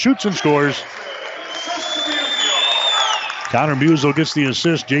 Grabs it, shoots, and scores. Connor Musel gets the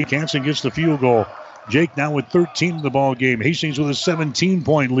assist. Jake Hansen gets the field goal. Jake now with 13 in the ball game. Hastings with a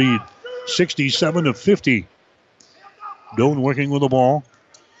 17-point lead. 67-50. Doane working with the ball.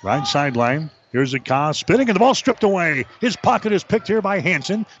 Right sideline. Here's a Ka spinning, and the ball stripped away. His pocket is picked here by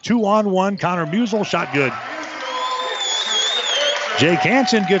Hansen. 2-on-1. Connor Musel, shot good. Jake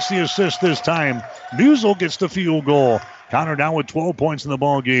Hansen gets the assist this time. Musel gets the field goal. Connor down with 12 points in the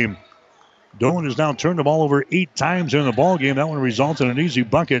ball game. Doane has now turned the ball over 8 times in the ball game. That one results in an easy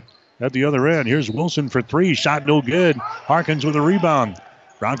bucket at the other end. Here's Wilson for three. Shot no good. Harkins with a rebound.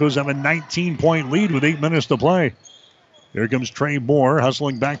 Broncos have a 19-point lead with 8 minutes to play. Here comes Trey Moore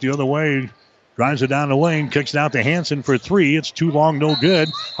hustling back the other way. Drives it down the lane. Kicks it out to Hansen for three. It's too long, no good.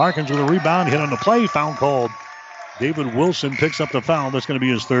 Harkins with a rebound. Hit on the play. Foul called. David Wilson picks up the foul. That's going to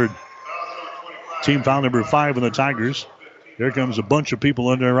be his third. Team foul number 5 in the Tigers. Here comes a bunch of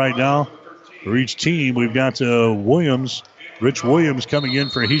people in there right now. For each team, we've got Williams, Rich Williams coming in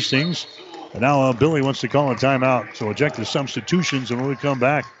for Hastings. And now Billy wants to call a timeout. So eject the substitutions, and when we come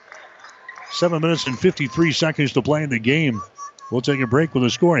back, 7 minutes and 53 seconds to play in the game. We'll take a break with a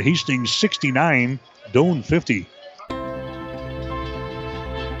score. Hastings 69, Doane 50.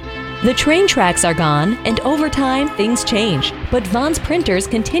 The train tracks are gone, and over time, things change. But Vaughn's Printers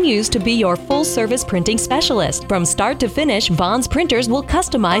continues to be your full-service printing specialist. From start to finish, Vaughn's Printers will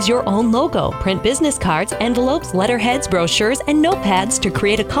customize your own logo, print business cards, envelopes, letterheads, brochures, and notepads to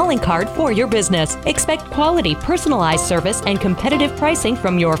create a calling card for your business. Expect quality, personalized service and competitive pricing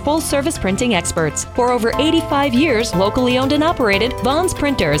from your full-service printing experts. For over 85 years, locally owned and operated, Vaughn's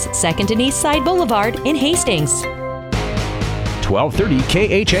Printers, 2nd and East Side Boulevard in Hastings.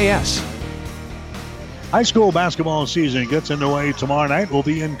 1230 KHAS. High school basketball season gets underway tomorrow night. We'll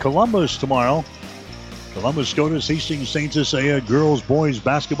be in Columbus tomorrow. Columbus SCOTUS Hastings St. Cecilia girls-boys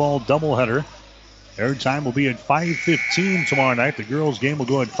basketball doubleheader. Airtime will be at 5:15 tomorrow night. The girls game will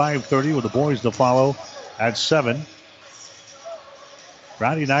go at 5:30 with the boys to follow at 7.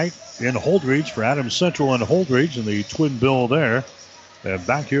 Friday night in Holdridge for Adams Central and Holdridge and the twin bill there.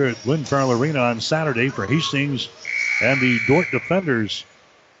 Back here at Lynn Farrell Arena on Saturday for Hastings and the Dordt Defenders.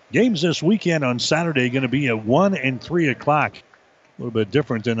 Games this weekend on Saturday going to be at 1 and 3 o'clock. A little bit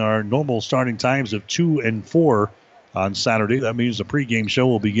different than our normal starting times of 2 and 4 on Saturday. That means the pregame show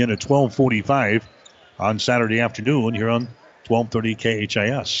will begin at 12:45 on Saturday afternoon here on 1230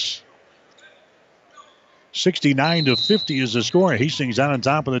 KHIS. 69-50 is the score. Hastings out on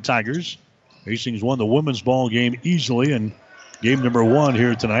top of the Tigers. Hastings won the women's ball game easily in game number 1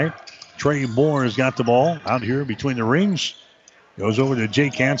 here tonight. Trey Moore has got the ball out here between the rings. Goes over to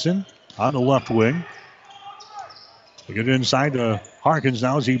Jake Hansen on the left wing. They get it inside to Harkins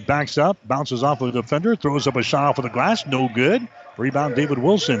now as he backs up. Bounces off of the defender. Throws up a shot off of the glass. No good. Rebound David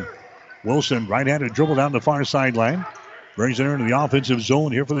Wilson. Wilson right-handed dribble down the far sideline. Brings it into the offensive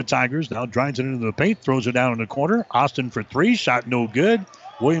zone here for the Tigers. Now drives it into the paint. Throws it down in the corner. Austin for three. Shot no good.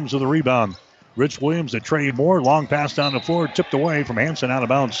 Williams with the rebound. Rich Williams to Trey Moore. Long pass down the floor. Tipped away from Hansen out of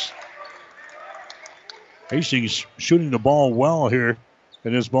bounds. Hastings shooting the ball well here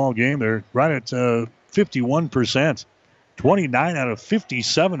in this ball game. They're right at 51%. 29 out of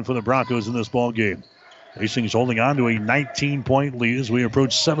 57 for the Broncos in this ball game. Hastings holding on to a 19-point lead as we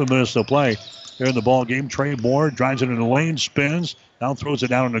approach 7 minutes to play here in the ball game. Trey Moore drives it in the lane, spins, now throws it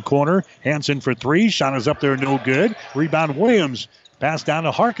down in the corner. Hansen for three. Shot is up there, no good. Rebound Williams. Pass down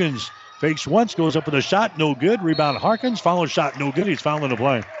to Harkins. Fakes once, goes up with a shot, no good. Rebound Harkins. Follow shot, no good. He's fouling the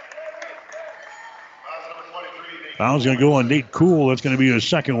play. Foul's going to go on Nate Kuhl. That's going to be his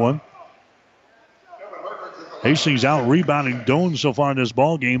second one. Hastings out rebounding Doane so far in this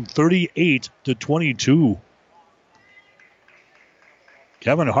ball game, 38-22.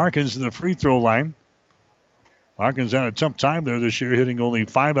 Kevin Harkins to the free throw line. Harkins had a tough time there this year, hitting only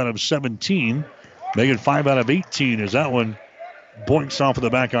 5 out of 17. Making 5 out of 18 as that one boinks off of the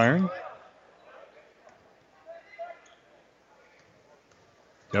back iron.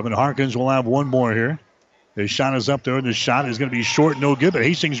 Kevin Harkins will have one more here. His shot is up there, and the shot is going to be short, no good, but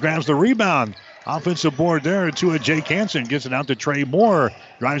Hastings grabs the rebound. Offensive board there to a Jake Hansen. Gets it out to Trey Moore.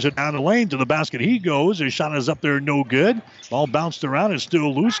 Drives it down the lane to the basket. He goes. His shot is up there, no good. Ball bounced around. It's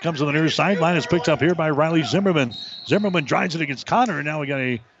still loose. Comes to the near sideline. It's picked up here by Riley Zimmerman. Zimmerman drives it against Connor, and now we got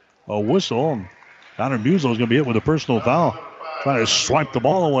a whistle. And Connor Musel is going to be hit with a personal foul. Trying to swipe the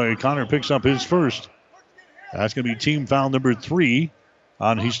ball away. Connor picks up his first. That's going to be team foul number 3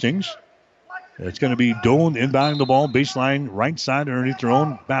 on Hastings. It's going to be Doane inbounding the ball, baseline right side underneath their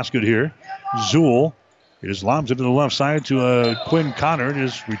own basket here. Zool. It just lobs it to the left side to Quinn Connor.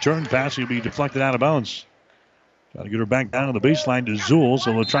 His return pass will be deflected out of bounds. Got to get her back down to the baseline to Zool,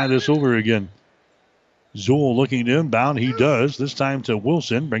 so they'll try this over again. Zool looking to inbound. He does. This time to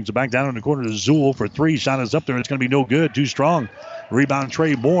Wilson. Brings it back down in the corner to Zool for three. Shot is up there. It's going to be no good. Too strong. Rebound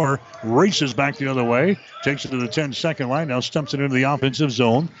Trey Moore. Races back the other way. Takes it to the 10-second line. Now stumps it into the offensive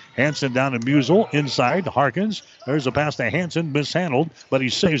zone. Hansen down to Musel. Inside to Harkins. There's a pass to Hansen. Mishandled, but he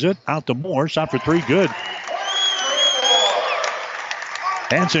saves it. Out to Moore. Shot for three. Good.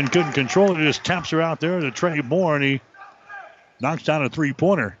 Hansen couldn't control it. He just taps her out there to Trey Moore, and he knocks down a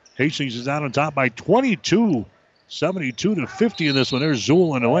three-pointer. Hastings is out on top by 22. 72-50 in this one. There's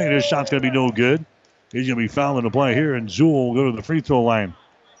Zool in the lane. His shot's going to be no good. He's going to be fouled in the play here, and Zool will go to the free throw line.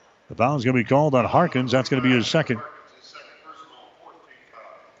 The foul's going to be called on Harkins. That's going to be his second.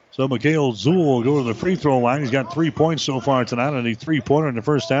 So Mikhail Zool will go to the free throw line. He's got 3 points so far tonight on the three-pointer in the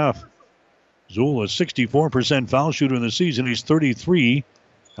first half. Zool is 64% foul shooter in the season. He's 33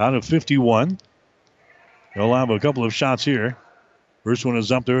 out of 51. He'll have a couple of shots here. First one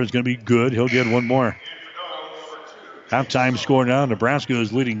is up there. It's going to be good. He'll get one more. Halftime score now. Nebraska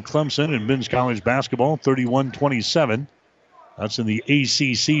is leading Clemson in men's college basketball, 31-27. That's in the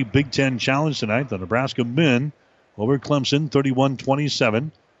ACC Big Ten Challenge tonight. The Nebraska men over Clemson,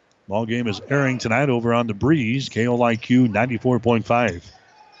 31-27. Ball game is airing tonight over on the Breeze, KOIQ 94.5.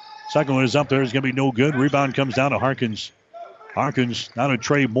 Second one is up there. It's going to be no good. Rebound comes down to Harkins. Harkins now to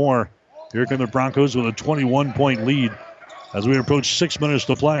Trey Moore. Here come the Broncos with a 21-point lead as we approach 6 minutes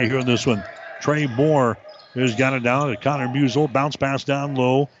to play here in this one. Trey Moore has got it down to Connor Musel. Bounce pass down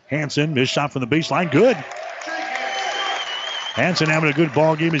low. Hansen, his shot from the baseline. Good. Hansen having a good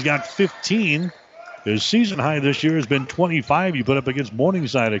ball game. He's got 15. His season high this year has been 25. He put up against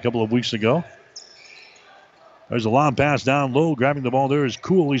Morningside a couple of weeks ago. There's a long pass down low. Grabbing the ball there is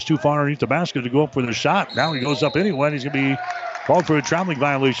Cool. He's too far underneath the basket to go up for the shot. Now he goes up anyway. He's going to be called for a traveling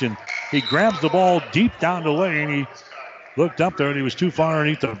violation. He grabs the ball deep down the lane. He looked up there, and he was too far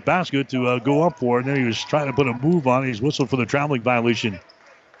underneath the basket to go up for it. And then he was trying to put a move on it. He's whistled for the traveling violation.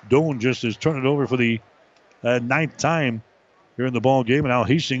 Doane just has turned it over for the ninth time here in the ball game. And now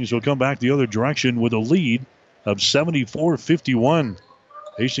Hastings will come back the other direction with a lead of 74-51.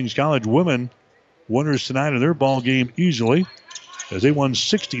 Hastings College women winners tonight in their ball game easily as they won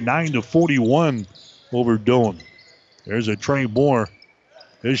 69-41 over Doane. There's a Trey Moore.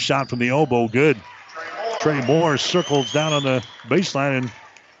 His shot from the elbow, good. Trey Moore circles down on the baseline and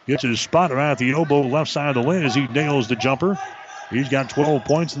gets his spot right at the elbow left side of the lane as he nails the jumper. He's got 12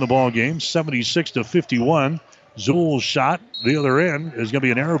 points in the ball game, 76-51. Zool's shot, the other end, is going to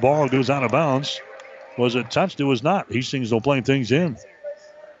be an air ball. It goes out of bounds. Was it touched? It was not. Hastings will play things in.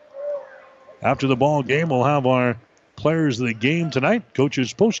 After the ball game, we'll have our players of the game tonight.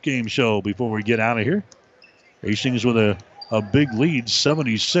 Coach's post-game show before we get out of here. Hastings with a big lead,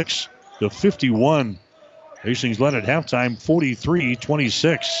 76-51. Hastings led at halftime,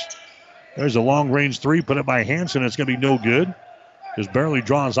 43-26. There's a long-range three put up by Hansen. It's going to be no good. Just barely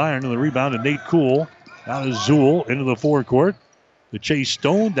draws iron, and the rebound to Nate Cool. Now to Zool into the forecourt. The Chase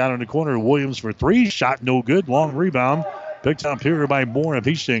Stone down in the corner of Williams for three. Shot no good. Long rebound. Picked up here by Moore of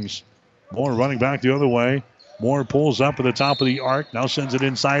Hastings. Moore running back the other way. Moore pulls up at the top of the arc. Now sends it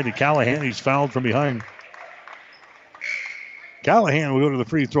inside to Callahan. He's fouled from behind. Callahan will go to the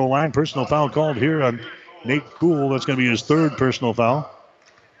free throw line. Personal foul called here on Nate Cool. That's going to be his third personal foul.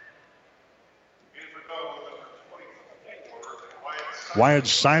 Wyatt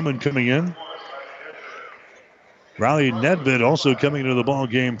Simon coming in. Riley Nedved also coming into the ball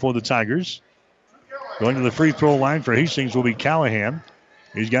game for the Tigers. Going to the free throw line for Hastings will be Callahan.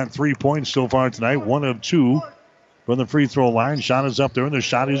 He's got 3 points so far tonight, 1 of 2 from the free throw line. Shot is up there, and the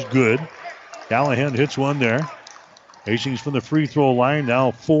shot is good. Callahan hits one there. Hastings from the free throw line,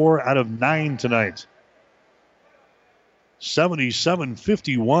 now 4 out of 9 tonight.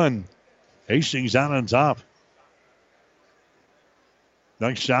 77-51. Hastings out on top.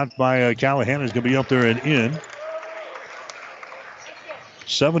 Next shot by Callahan is going to be up there and in.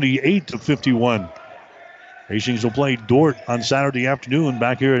 78-51. Hastings will play Dort on Saturday afternoon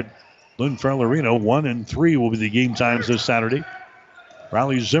back here at Lynn Farrell Arena. 1 and 3 will be the game times this Saturday.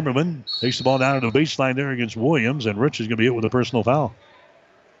 Riley Zimmerman takes the ball down to the baseline there against Williams, and Rich is going to be hit with a personal foul.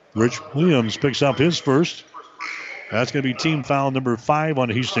 Rich Williams picks up his first. That's going to be team foul number 5 on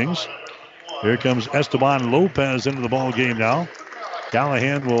Hastings. Here comes Esteban Lopez into the ball game now.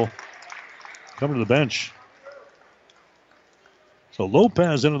 Callahan will come to the bench. So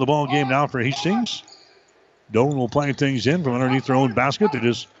Lopez into the ball game now for Hastings. Doane will play things in from underneath their own basket. They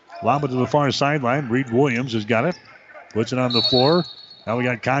just Lob it to the far sideline. Reed Williams has got it. Puts it on the floor. Now we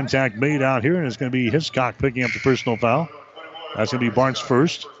got contact made out here, and it's going to be Hiscock picking up the personal foul. That's going to be Bart's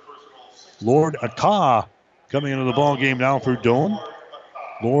first. Lord Akkad coming into the ball game now for Doane.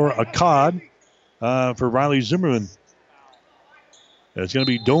 Lord Akkad for Riley Zimmerman. It's going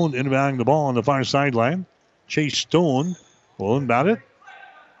to be Doane inbounding the ball on the far sideline. Chase Stone will inbound it.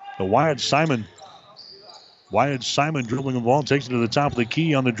 The Wyatt Simon. Wyatt Simon dribbling the ball, takes it to the top of the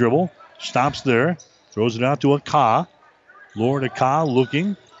key on the dribble. Stops there. Throws it out to Akkad. Lord Akkad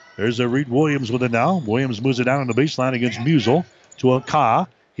looking. There's a Reed Williams with it now. Williams moves it down on the baseline against Musel to Akkad.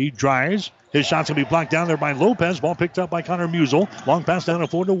 He drives. His shot's going to be blocked down there by Lopez. Ball picked up by Connor Musel. Long pass down the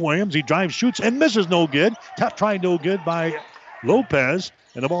floor to Williams. He drives, shoots, and misses. No good. Top try no good by Lopez.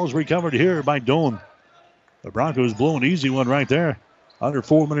 And the ball is recovered here by Doane. The Broncos blow an easy one right there. Under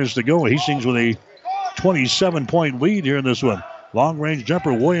 4 minutes to go. Hastings with a 27-point lead here in this one. Long-range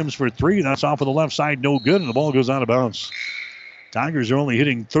jumper, Williams for three. That's off of the left side, no good, and the ball goes out of bounds. Tigers are only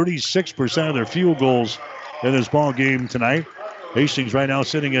hitting 36% of their field goals in this ball game tonight. Hastings right now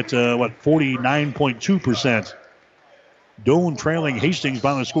sitting at, 49.2%. Doane trailing Hastings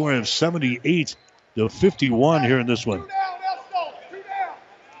by the score of 78-51 here in this one.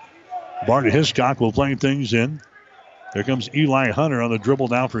 Bart Hiscock will play things in. There comes Eli Hunter on the dribble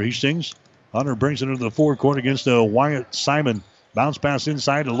now for Hastings. Hunter brings it into the forecourt against Wyatt Simon. Bounce pass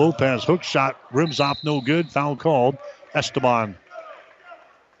inside to Lopez. Hook shot, rims off, no good. Foul called. Esteban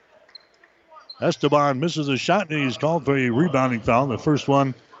misses a shot, and he's called for a rebounding foul. The first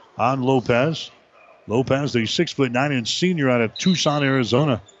one on Lopez. Lopez, the 6'9" senior out of Tucson,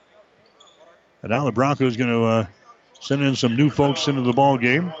 Arizona. And now the Broncos going to send in some new folks into the ball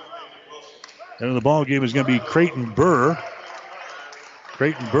game. And the ball game is going to be Creighton Burr.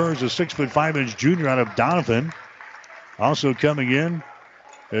 Creighton Burr is a 6'5" junior out of Donovan. Also coming in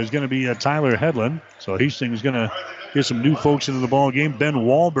is going to be Tyler Hedlund. So Hastings is going to get some new folks into the ball game. Ben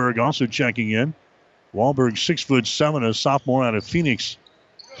Wahlberg also checking in. Wahlberg, 6'7", a sophomore out of Phoenix.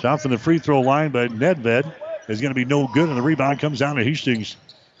 Shot from the free throw line by Nedved is going to be no good, and the rebound comes down to Hastings.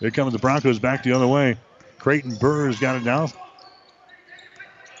 Here come the Broncos back the other way. Creighton Burr has got it now.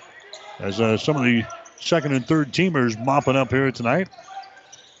 As some of the second and third teamers mopping up here tonight.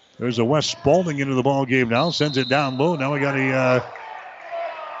 There's a Wes Spalding into the ball game now. Sends it down low. Now we got we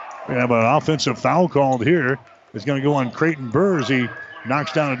have an offensive foul called here. It's going to go on Creighton Burr as he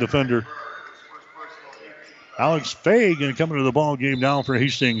knocks down a defender. Alex Fay going to come into the ball game now for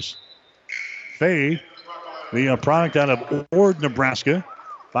Hastings. Fay, the product out of Ord, Nebraska.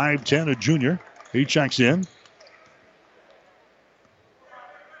 5'10", a junior. He checks in.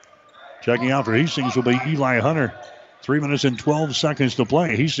 Checking out for Hastings will be Eli Hunter. 3 minutes and 12 seconds to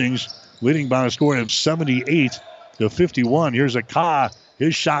play. Hastings leading by a score of 78-51. Here's Akkad.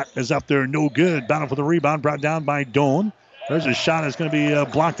 His shot is up there, no good. Battle for the rebound, brought down by Doane. There's a shot that's going to be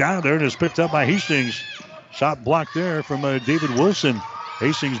blocked out of there, and it's picked up by Hastings. Shot blocked there from David Wilson.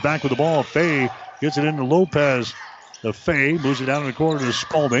 Hastings back with the ball. Fay gets it into Lopez. The Fay moves it down in the corner to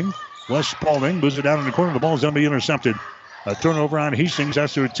Spalding. Wes Spalding moves it down in the corner. The ball's going to be intercepted. A turnover on Hastings.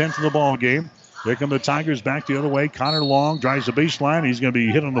 That's their 10th of the ball game. Here come the Tigers back the other way. Connor Long drives the baseline. He's going to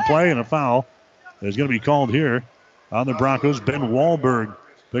be hit on the play, and a foul is going to be called here on the Broncos. Ben Wahlberg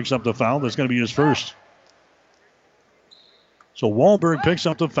picks up the foul. That's going to be his first. So Wahlberg picks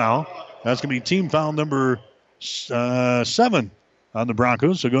up the foul. That's going to be team foul number 7 on the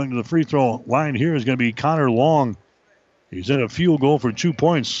Broncos. So going to the free throw line here is going to be Connor Long. He's in a field goal for 2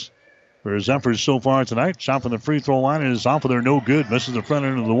 points for his efforts so far tonight. Shot from the free throw line is off of there, no good. Misses the front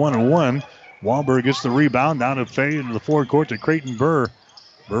end of the 1-and-1. Wahlberg gets the rebound down to Fay into the forecourt to Creighton Burr.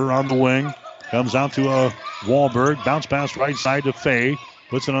 Burr on the wing. Comes out to Wahlberg. Bounce pass right side to Fay.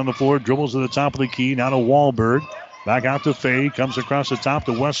 Puts it on the floor. Dribbles to the top of the key. Now to Wahlberg. Back out to Fay. Comes across the top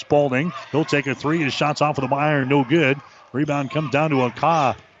to Wes Spalding. He'll take a three. His shot's off of the iron. No good. Rebound comes down to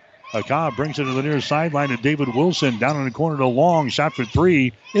Akkad. Akkad brings it to the near sideline to David Wilson. Down in the corner to Long. Shot for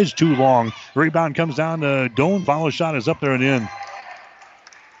three is too long. Rebound comes down to Doane. Follow shot is up there and in.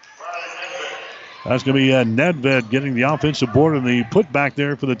 That's going to be Nedved getting the offensive board and the putback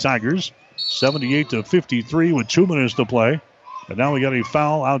there for the Tigers. 78-53 with 2 minutes to play. And now we got a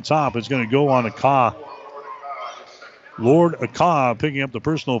foul out top. It's going to go on Akkad. Lord Akkad picking up the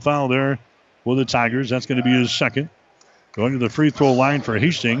personal foul there for the Tigers. That's going to be his second. Going to the free throw line for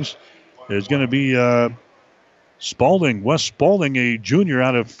Hastings is going to be Spalding. Wes Spalding, a junior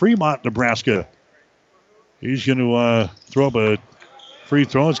out of Fremont, Nebraska. He's going to throw up a free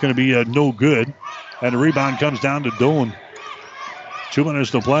throw. It's going to be no good. And the rebound comes down to Doane. 2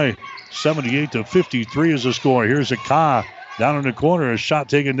 minutes to play. 78-53 is the score. Here's Akkad. Down in the corner, a shot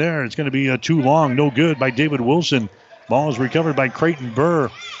taken there. It's going to be too long. No good by David Wilson. Ball is recovered by Creighton Burr.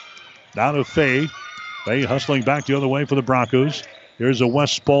 Down to Fay. Fay hustling back the other way for the Broncos. Here's a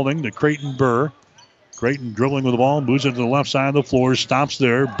Wes Spalding to Creighton Burr. Creighton dribbling with the ball, moves it to the left side of the floor, stops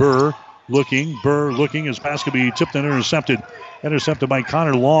there. Burr looking. His pass could be tipped and intercepted. Intercepted by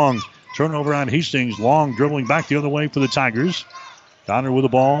Connor Long. Turnover on Hastings. Long dribbling back the other way for the Tigers. Connor with the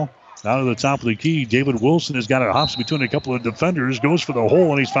ball. Down to the top of the key. David Wilson has got it hops between a couple of defenders. Goes for the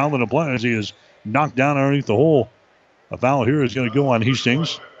hole, and he's fouled in the play as he is knocked down underneath the hole. A foul here is going to go on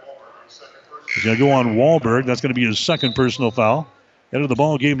Hastings. It's going to go on Wahlberg. That's going to be his second personal foul. End of the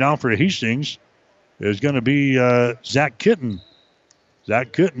ball game now for Hastings is going to be Zach Kitten.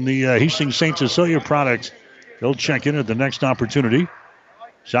 Zach Kitten, the Hastings St. Cecilia product. He'll check in at the next opportunity.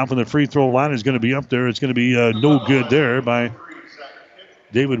 Shot from the free throw line is going to be up there. It's going to be no good there by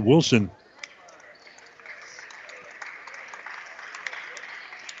David Wilson.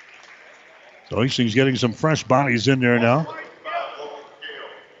 So Hastings getting some fresh bodies in there now.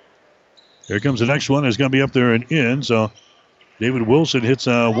 Here comes the next one. It's going to be up there and in. So David Wilson hits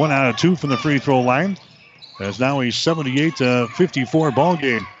 1 out of 2 from the free throw line. That's now a 78-54 ball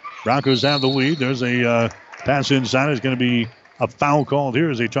game. Broncos have the lead. There's a pass inside. It's going to be a foul called here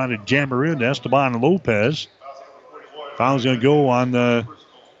as they try to jam her in to Esteban Lopez. Foul's going to go on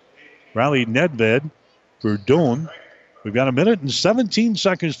Riley Nedved for Doane. We've got 1 minute and 17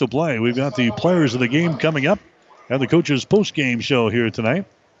 seconds to play. We've got the players of the game coming up and the coach's post-game show here tonight.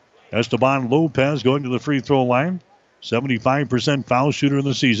 Esteban Lopez going to the free throw line. 75% foul shooter in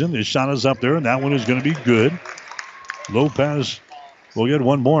the season. His shot is up there, and that one is going to be good. Lopez will get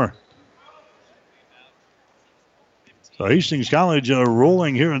one more. So Hastings College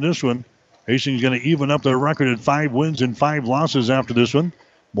rolling here in this one. Hastings going to even up their record at 5 wins and 5 losses after this one.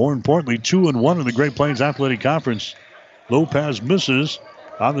 More importantly, 2-1 in the Great Plains Athletic Conference. Lopez misses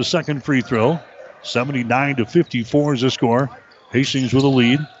on the second free throw. 79-54 is the score. Hastings with a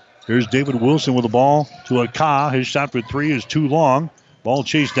lead. Here's David Wilson with the ball to Aka. His shot for 3 is too long. Ball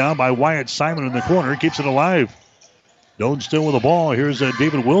chased down by Wyatt Simon in the corner. Keeps it alive. Doane still with the ball. Here's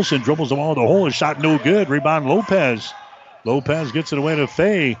David Wilson. Dribbles the ball to the hole. His shot no good. Rebound Lopez. Lopez gets it away to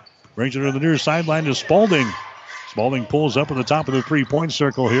Fay. Brings it to the near sideline to Spalding. Spalding pulls up at the top of the three-point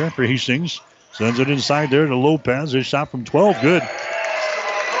circle here for Hastings. Sends it inside there to Lopez. His shot from 12. Good.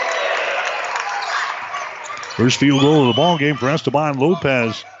 First field goal of the ball game for Esteban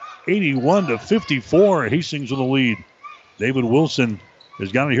Lopez. 81-54. Hastings with the lead. David Wilson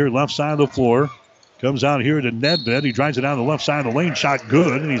has got it here left side of the floor. Comes out here to Nedved. He drives it down the left side of the lane. Shot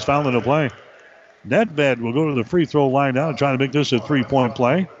good, and he's fouled in the play. Nedved will go to the free throw line now and try to make this a 3-point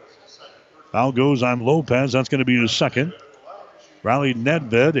play. Foul goes on Lopez. That's going to be his second. Riley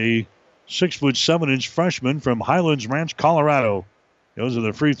Nedved, a 6'7" freshman from Highlands Ranch, Colorado. Goes to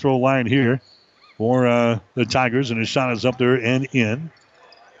the free throw line here for the Tigers, and his shot is up there and in.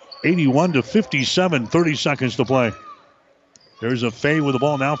 81-57, 30 seconds to play. There's a Fay with the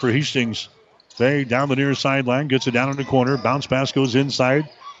ball now for Hastings. Fay down the near sideline, gets it down in the corner. Bounce pass goes inside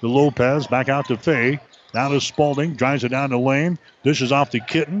to Lopez, back out to Fay. Down to Spalding, drives it down the lane. Dishes off to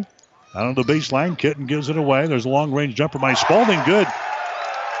Kitten. Out on the baseline, Kitten gives it away. There's a long-range jumper by Spalding, good.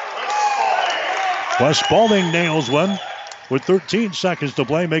 Wes Spalding nails one with 13 seconds to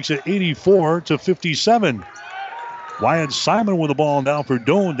play, makes it 84-57. Wyatt Simon with the ball now for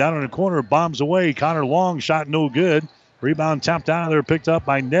Doane. Down in the corner, bombs away. Connor Long, shot no good. Rebound tapped out of there, picked up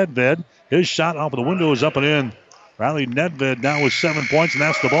by Nedved. His shot off of the window is up and in. Riley Nedved now with 7 points, and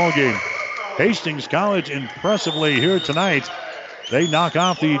that's the ball game. Hastings College impressively here tonight. They knock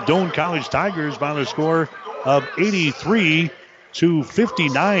off the Doane College Tigers by the score of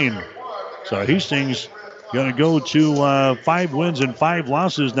 83-59. So Hastings going to go to 5 wins and 5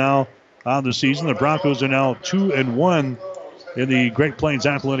 losses now on the season. The Broncos are now 2-1 in the Great Plains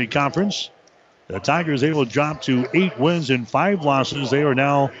Athletic Conference. The Tigers able to drop to 8 wins and 5 losses. They are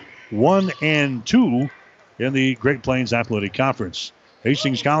now 1-2 in the Great Plains Athletic Conference.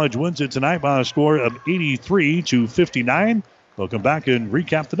 Hastings College wins it tonight by a score of 83-59. We'll come back and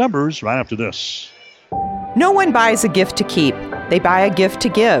recap the numbers right after this. No one buys a gift to keep. They buy a gift to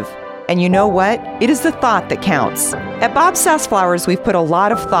give. And you know what? It is the thought that counts. At Bob Sass Flowers, we've put a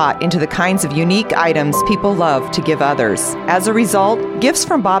lot of thought into the kinds of unique items people love to give others. As a result, gifts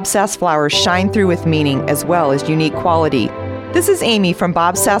from Bob Sass Flowers shine through with meaning as well as unique quality. This is Amy from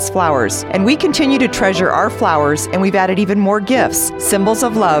Bob Sass Flowers, and we continue to treasure our flowers, and we've added even more gifts, symbols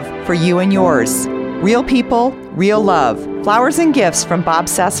of love for you and yours. Real people, real love. Flowers and gifts from Bob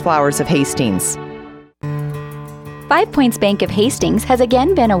Sass Flowers of Hastings. 5 Points Bank of Hastings has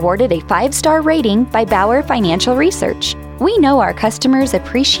again been awarded a 5-star rating by Bauer Financial Research. We know our customers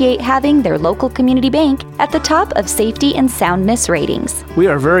appreciate having their local community bank at the top of safety and soundness ratings. We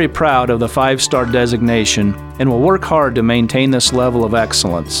are very proud of the 5-star designation and will work hard to maintain this level of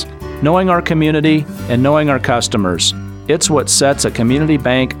excellence. Knowing our community and knowing our customers, it's what sets a community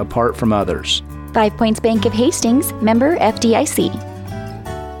bank apart from others. 5 Points Bank of Hastings, member FDIC.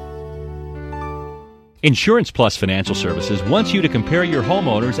 Insurance Plus Financial Services wants you to compare your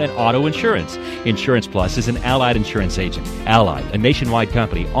homeowners and auto insurance. Insurance Plus is an Allied insurance agent. Allied, a nationwide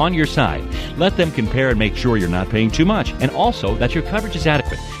company, on your side. Let them compare and make sure you're not paying too much, and also that your coverage is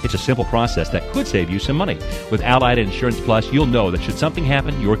adequate. It's a simple process that could save you some money. With Allied Insurance Plus, you'll know that should something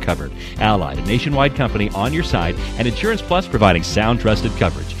happen, you're covered. Allied, a nationwide company on your side, and Insurance Plus providing sound, trusted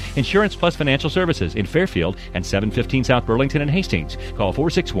coverage. Insurance Plus Financial Services in Fairfield and 715 South Burlington and Hastings. Call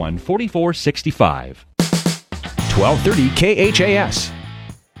 461-4465. 1230 KHAS.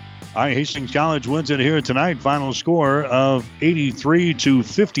 Hastings College wins it here tonight. Final score of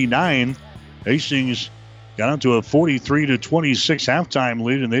 83-59. Hastings got out to a 43-26 halftime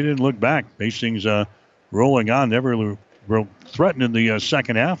lead, and they didn't look back. Hastings rolling on, never threatened in the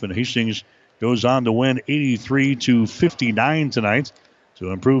second half, and Hastings goes on to win 83-59 tonight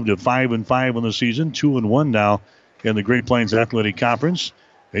to improve to 5-5 on the season, 2-1 now in the Great Plains Athletic Conference.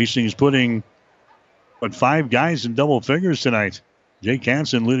 Hastings putting 5 guys in double figures tonight. Jake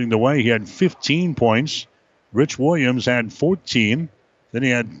Hansen leading the way. He had 15 points. Rich Williams had 14. Then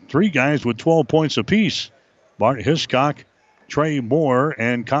he had 3 guys with 12 points apiece. Bart Hiscock, Trey Moore,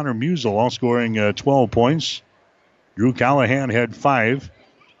 and Connor Musel all scoring 12 points. Drew Callahan had 5.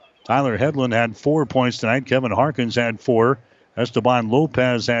 Tyler Hedlund had 4 points tonight. Kevin Harkins had 4. Esteban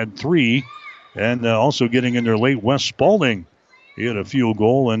Lopez had 3. And also getting in there late, Wes Spalding. He had a field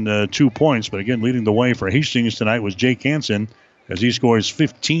goal and 2 points. But again, leading the way for Hastings tonight was Jake Hansen as he scores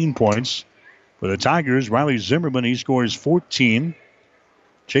 15 points. For the Tigers, Riley Zimmerman, he scores 14.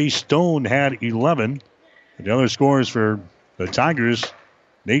 Chase Stone had 11. And the other scores for the Tigers,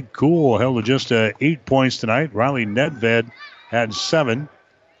 Nate Kuhl held to just 8 points tonight. Riley Nedved had 7.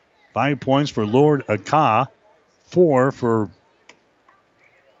 5 points for Lord Aka. 4 for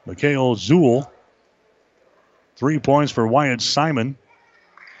Mikhail Zool. 3 points for Wyatt Simon.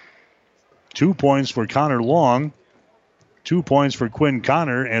 2 points for Connor Long. 2 points for Quinn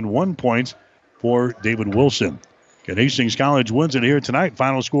Connor. And 1 point for David Wilson. And Hastings College wins it here tonight.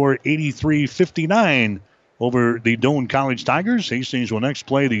 Final score 83-59 over the Doane College Tigers. Hastings will next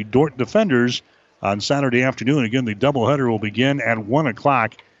play the Dordt Defenders on Saturday afternoon. Again, the doubleheader will begin at 1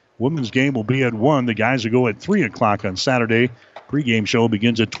 o'clock. Women's game will be at 1. The guys will go at 3 o'clock on Saturday. Pre-game show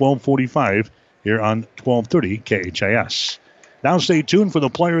begins at 12:45 here on 1230 KHAS. Now stay tuned for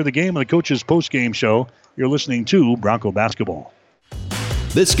the player of the game and the coach's post-game show. You're listening to Bronco Basketball.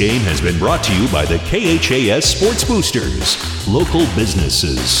 This game has been brought to you by the KHAS Sports Boosters, local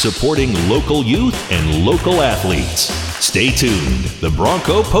businesses supporting local youth and local athletes. Stay tuned. The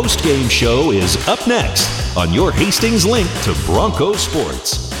Bronco post-game show is up next on your Hastings link to Bronco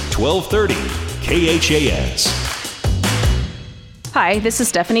Sports, 1230 KHAS. Hi, this is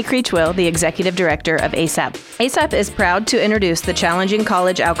Stephanie Creechwill, the Executive Director of ASAP. ASAP is proud to introduce the Challenging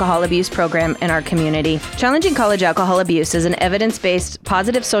College Alcohol Abuse program in our community. Challenging College Alcohol Abuse is an evidence-based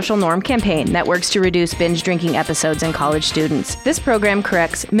positive social norm campaign that works to reduce binge drinking episodes in college students. This program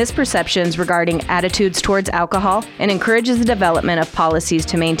corrects misperceptions regarding attitudes towards alcohol and encourages the development of policies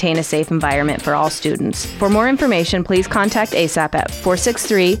to maintain a safe environment for all students. For more information, please contact ASAP at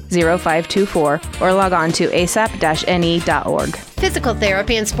 463-0524 or log on to asap-ne.org. Physical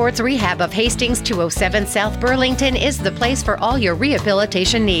Therapy and Sports Rehab of Hastings 207 South Burlington is the place for all your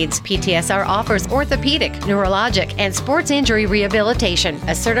rehabilitation needs. PTSR offers orthopedic, neurologic, and sports injury rehabilitation.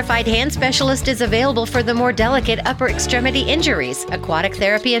 A certified hand specialist is available for the more delicate upper extremity injuries. Aquatic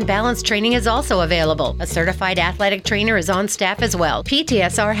therapy and balance training is also available. A certified athletic trainer is on staff as well.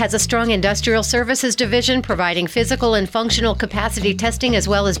 PTSR has a strong industrial services division providing physical and functional capacity testing as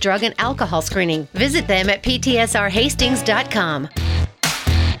well as drug and alcohol screening. Visit them at ptsrhastings.com.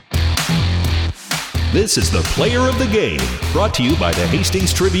 This is the Player of the Game, brought to you by the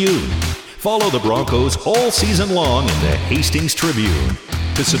Hastings Tribune. Follow the Broncos all season long in the Hastings Tribune.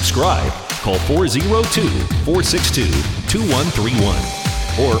 To subscribe, call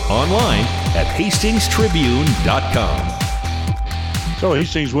 402-462-2131 or online at hastingstribune.com. So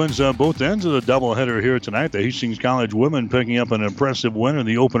Hastings wins both ends of the doubleheader here tonight. The Hastings College women picking up an impressive win in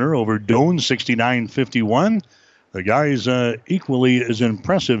the opener over Doane, 69-51. The guys equally as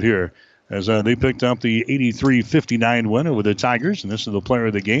impressive here as they picked up the 83-59 win over the Tigers. And this is the player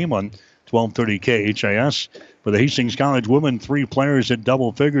of the game on 1230 KHAS. For the Hastings College women, 3 players at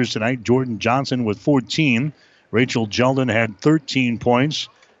double figures tonight. Jordan Johnson with 14. Rachel Jeldon had 13 points.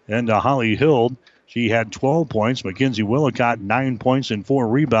 And Holly Hild, she had 12 points. Mackenzie Willicott, 9 points and 4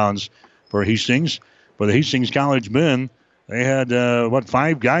 rebounds for Hastings. For the Hastings College men, they had,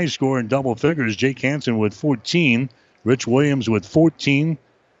 5 guys score in double figures. Jake Hansen with 14. Rich Williams with 14.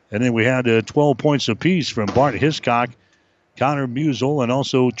 And then we had 12 points apiece from Bart Hiscock, Connor Musel, and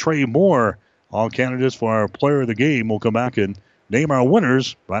also Trey Moore. All candidates for our player of the game. We'll come back and name our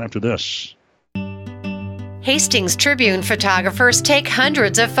winners right after this. Hastings Tribune photographers take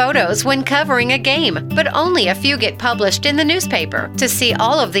hundreds of photos when covering a game, but only a few get published in the newspaper. To see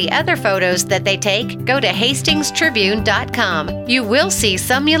all of the other photos that they take, go to hastingstribune.com. You will see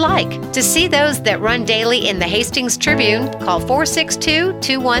some you like. To see those that run daily in the Hastings Tribune, call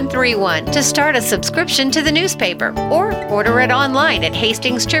 462-2131 to start a subscription to the newspaper, or order it online at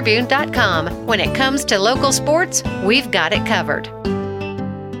hastingstribune.com. When it comes to local sports, we've got it covered.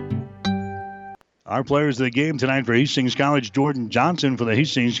 Our players of the game tonight for Hastings College, Jordan Johnson for the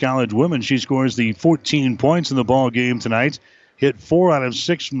Hastings College women. She scores the 14 points in the ball game tonight. Hit 4 out of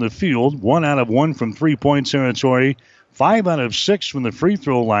 6 from the field, 1 out of 1 from three-point territory, 5 out of 6 from the free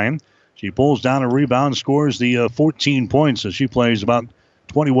throw line. She pulls down a rebound, scores the 14 points as she plays about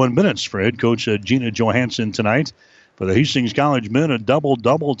 21 minutes for head coach Gina Johansson tonight. For the Hastings College men, a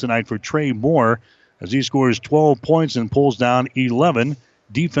double-double tonight for Trey Moore as he scores 12 points and pulls down 11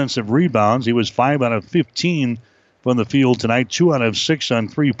 defensive rebounds. He was 5 out of 15 from the field tonight, 2 out of 6 on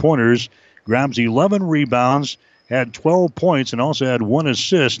three-pointers. Grabs 11 rebounds, had 12 points, and also had 1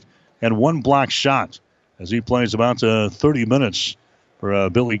 assist and 1 block shot as he plays about 30 minutes for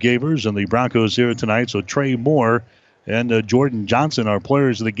Billy Gavers and the Broncos here tonight. So Trey Moore and Jordan Johnson are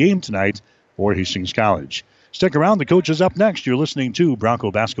players of the game tonight for Hastings College. Stick around. The coach is up next. You're listening to Bronco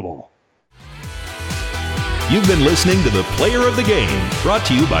Basketball. You've been listening to the Player of the Game, brought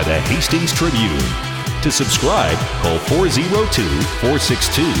to you by the Hastings Tribune. To subscribe, call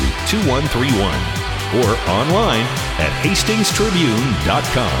 402-462-2131 or online at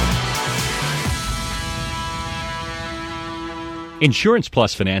hastingstribune.com. Insurance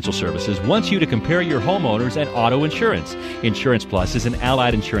Plus Financial Services wants you to compare your homeowners and auto insurance. Insurance Plus is an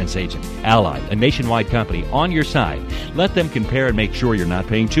Allied insurance agent. Allied, a nationwide company, on your side. Let them compare and make sure you're not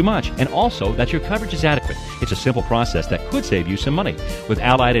paying too much, and also that your coverage is adequate. It's a simple process that could save you some money. With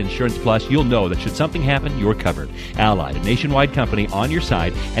Allied Insurance Plus, you'll know that should something happen, you're covered. Allied, a nationwide company on your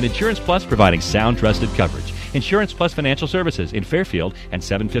side, and Insurance Plus providing sound, trusted coverage. Insurance Plus Financial Services in Fairfield and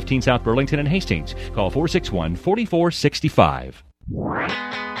 715 South Burlington and Hastings. Call 461-4465.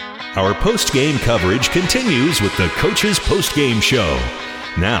 Our post-game coverage continues with the Coach's Post-Game Show.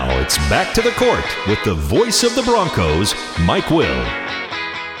 Now it's back to the court with the voice of the Broncos, Mike Will.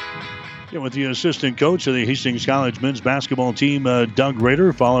 Yeah, with the assistant coach of the Hastings College men's basketball team, Doug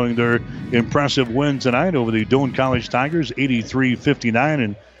Rader, following their impressive win tonight over the Doane College Tigers,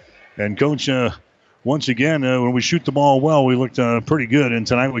 83-59. And Coach, once again, when we shoot the ball well, we looked pretty good. And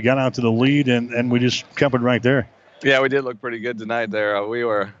tonight we got out to the lead, and we just kept it right there. Yeah, we did look pretty good tonight there. We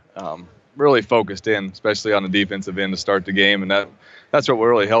were really focused in, especially on the defensive end to start the game, and that's what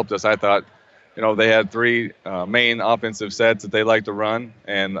really helped us. I thought, they had 3 main offensive sets that they like to run,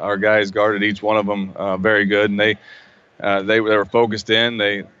 and our guys guarded each one of them very good, and they were focused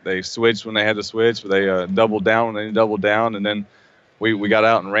in. They switched when they had to switch. They doubled down when they needed to double down, and then we got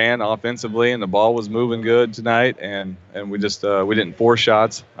out and ran offensively, and the ball was moving good tonight, and we just we didn't force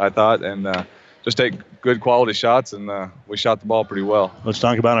shots, I thought, and just take good quality shots, and we shot the ball pretty well. Let's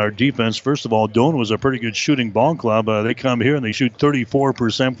talk about our defense. First of all, Doane was a pretty good shooting ball club. They come here and they shoot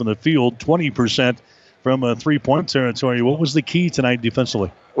 34% from the field, 20% from three-point territory. What was the key tonight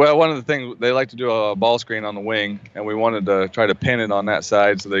defensively? Well, one of the things, they like to do a ball screen on the wing, and we wanted to try to pin it on that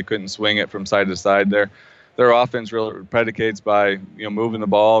side so they couldn't swing it from side to side. Their offense really predicates by moving the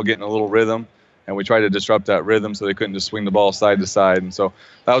ball, getting a little rhythm. And we tried to disrupt that rhythm so they couldn't just swing the ball side to side. And so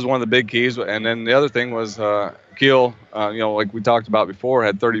that was one of the big keys. And then the other thing was Keel, like we talked about before,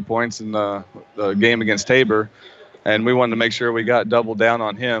 had 30 points in the game against Tabor. And we wanted to make sure we got double down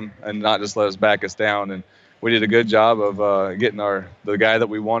on him and not just let us back us down. And we did a good job of getting the guy that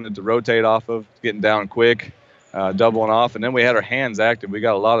we wanted to rotate off of, getting down quick, doubling off. And then we had our hands active. We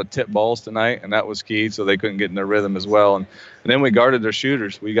got a lot of tip balls tonight, and that was key, so they couldn't get in their rhythm as well. And then we guarded their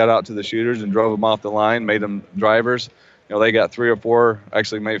shooters. We got out to the shooters and drove them off the line, made them drivers. They got 3 or 4,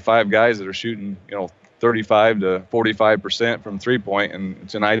 actually maybe 5 guys that are shooting, 35 to 45% from three-point. And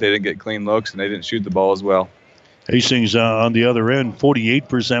tonight they didn't get clean looks, and they didn't shoot the ball as well. Hastings on the other end,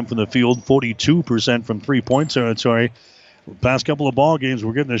 48% from the field, 42% from three-point territory. past couple of ball games,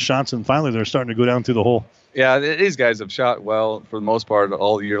 we're getting the shots, and finally they're starting to go down through the hole. Yeah, these guys have shot well for the most part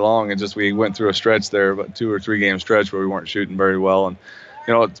all year long, and just we went through a stretch there, about 2 or 3 game stretch where we weren't shooting very well, and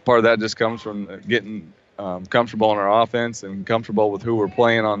part of that just comes from getting comfortable in our offense and comfortable with who we're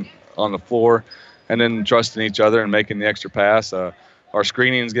playing on the floor, and then trusting each other and making the extra pass. Our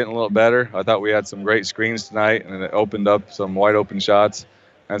screening is getting a little better. I thought we had some great screens tonight, and it opened up some wide open shots.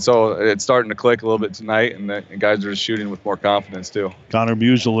 And so it's starting to click a little bit tonight, and the guys are just shooting with more confidence too. Connor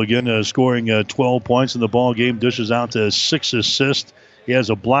Musel again scoring 12 points in the ball game, dishes out to 6 assists. He has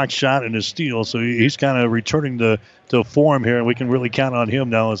a block shot and a steal, so he's kind of returning to form here, and we can really count on him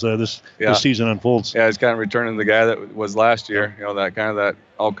now as this season unfolds. Yeah, he's kind of returning the guy that was last year, that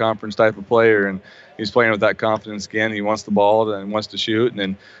all-conference type of player, and he's playing with that confidence again. He wants the ball and wants to shoot, and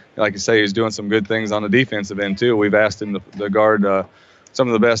then, like you say, he's doing some good things on the defensive end too. We've asked him to guard some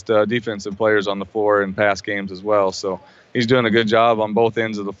of the best defensive players on the floor in past games as well. So he's doing a good job on both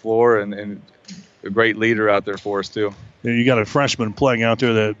ends of the floor, and a great leader out there for us too. You got a freshman playing out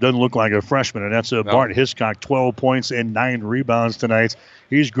there that doesn't look like a freshman, and that's Bart Hiscock, 12 points and 9 rebounds tonight.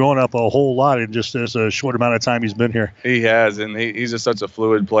 He's grown up a whole lot in just this short amount of time he's been here. He has, and he's just such a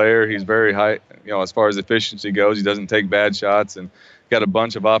fluid player. He's very high, as far as efficiency goes. He doesn't take bad shots, and got a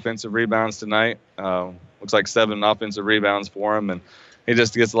bunch of offensive rebounds tonight. Looks like 7 offensive rebounds for him, and he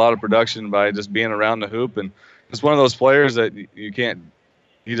just gets a lot of production by just being around the hoop, and just one of those players that you can't.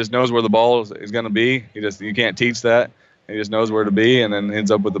 He just knows where the ball is going to be. You can't teach that. He just knows where to be, and then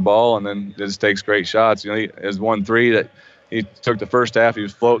ends up with the ball, and then just takes great shots. He has 1 3 that he took the first half. He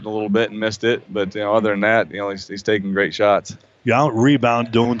was floating a little bit and missed it, but other than that, he's taking great shots. You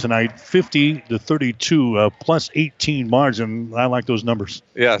out-rebound Doane tonight, 50-32, plus 18 margin. I like those numbers.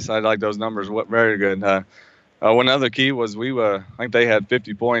 Yes, I like those numbers. Very good. One other key was I think they had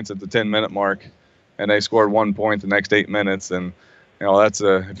 50 points at the 10-minute mark, and they scored 1 point the next 8 minutes. And that's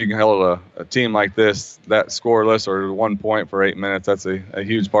if you can hold a team like this that scoreless or 1 point for 8 minutes, that's a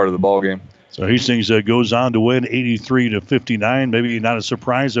huge part of the ball game. So Hastings goes on to win 83-59. Maybe not a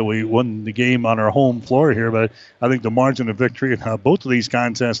surprise that we won the game on our home floor here, but I think the margin of victory in both of these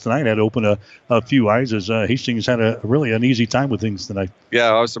contests tonight had opened a few eyes as Hastings had really an easy time with things tonight. Yeah,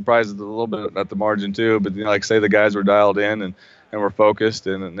 I was surprised a little bit at the margin too, but like I say, the guys were dialed in and were focused,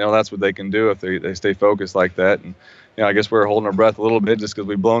 and that's what they can do if they stay focused like that. And I guess we're holding our breath a little bit just because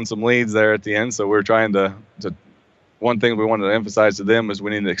we've blown some leads there at the end, so we're trying to one thing we wanted to emphasize to them is we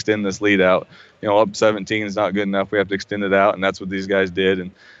need to extend this lead out. Up 17 is not good enough. We have to extend it out, and that's what these guys did.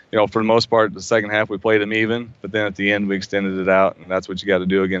 And, for the most part, the second half we played them even, but then at the end we extended it out, and that's what you got to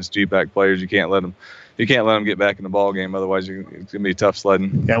do against GPAC players. You can't let them get back in the ball game. Otherwise, it's going to be tough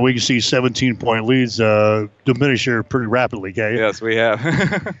sledding. Yeah, we can see 17-point leads diminish here pretty rapidly, okay? Yes, we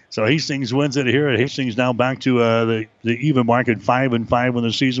have. So Hastings wins it here. Hastings now back to the even mark at 5-5 in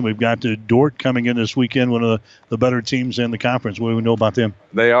the season. We've got Dordt coming in this weekend, one of the better teams in the conference. What do we know about them?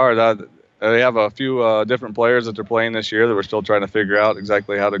 They are. They have a few different players that they're playing this year that we're still trying to figure out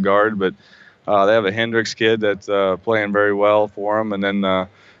exactly how to guard. But they have a Hendricks kid that's playing very well for them. And then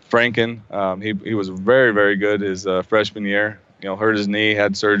Franken, he was very, very good his freshman year. Hurt his knee,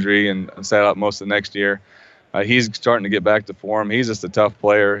 had surgery, and sat out most of the next year. He's starting to get back to form. He's just a tough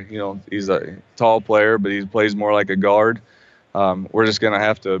player. He's a tall player, but he plays more like a guard. We're just going to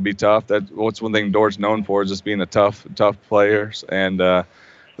have to be tough. What's one thing Dort's known for is just being a tough players, and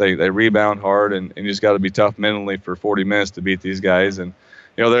they rebound hard, and you just got to be tough mentally for 40 minutes to beat these guys. And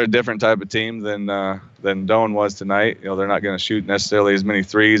they're a different type of team than Doane was tonight. They're not going to shoot necessarily as many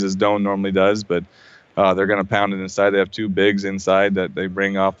threes as Doane normally does, but they're going to pound it inside. They have 2 bigs inside that they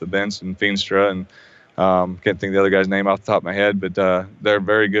bring off the bench, and Feenstra, and can't think of the other guy's name off the top of my head, but they're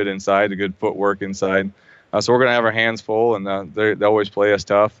very good inside, a good footwork inside. So we're going to have our hands full, and they always play us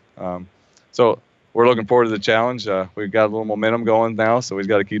tough. So we're looking forward to the challenge. We've got a little momentum going now, so we've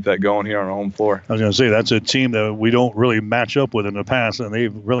got to keep that going here on our home floor. I was going to say, that's a team that we don't really match up with in the past, and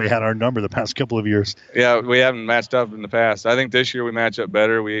they've really had our number the past couple of years. Yeah, we haven't matched up in the past. I think this year we match up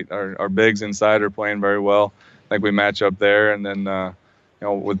better. Our bigs inside are playing very well. I think we match up there, and then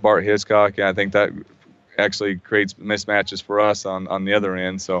with Bart Hiscock, I think that actually creates mismatches for us on the other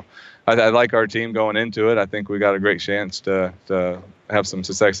end. So I like our team going into it. I think we got a great chance to have some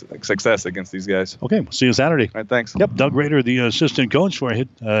success against these guys. Okay, we'll see you Saturday. All right, thanks. Yep, Doug Rader, the assistant coach for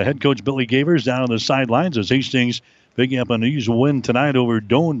head coach Billy Gavers down on the sidelines as Hastings picking up an unusual win tonight over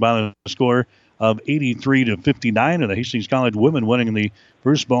Doane by the score of 83-59, and the Hastings College women winning in the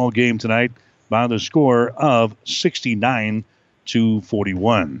first ball game tonight by the score of 69-41.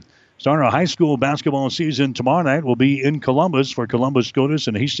 Starting our high school basketball season tomorrow night will be in Columbus for Columbus Scotus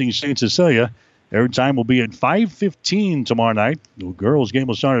and Hastings St. Cecilia. Airtime will be at 5:15 tomorrow night. The girls' game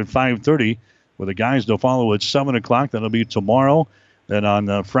will start at 5:30. With the guys, they'll follow at 7 o'clock. That'll be tomorrow. Then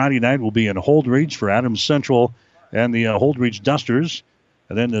on Friday night, we'll be in Holdridge for Adams Central and the Holdridge Dusters.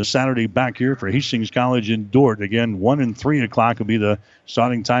 And then the Saturday back here for Hastings College in Dordt. Again, 1 and 3 o'clock will be the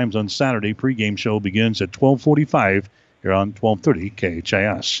starting times on Saturday. Pregame show begins at 12:45 here on 1230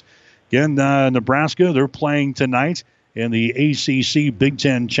 KHAS. Again, Nebraska, they're playing tonight in the ACC Big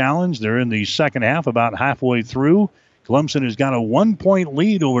Ten Challenge. They're in the second half, about halfway through. Clemson has got a 1-point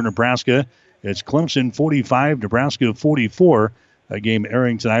lead over Nebraska. It's Clemson 45, Nebraska 44. A game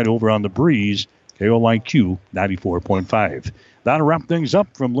airing tonight over on the Breeze, KOIQ 94.5. That'll wrap things up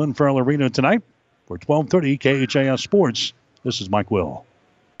from Lynn Farrell Arena tonight. For 1230 KHAS Sports, this is Mike Will.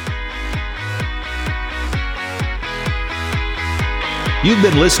 You've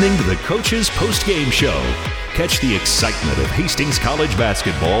been listening to the Coach's Post-Game Show. Catch the excitement of Hastings College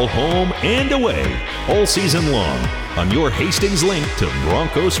basketball home and away all season long on your Hastings link to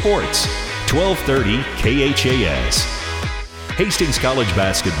Bronco Sports, 1230 KHAS. Hastings College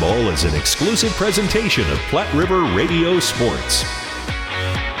basketball is an exclusive presentation of Platte River Radio Sports.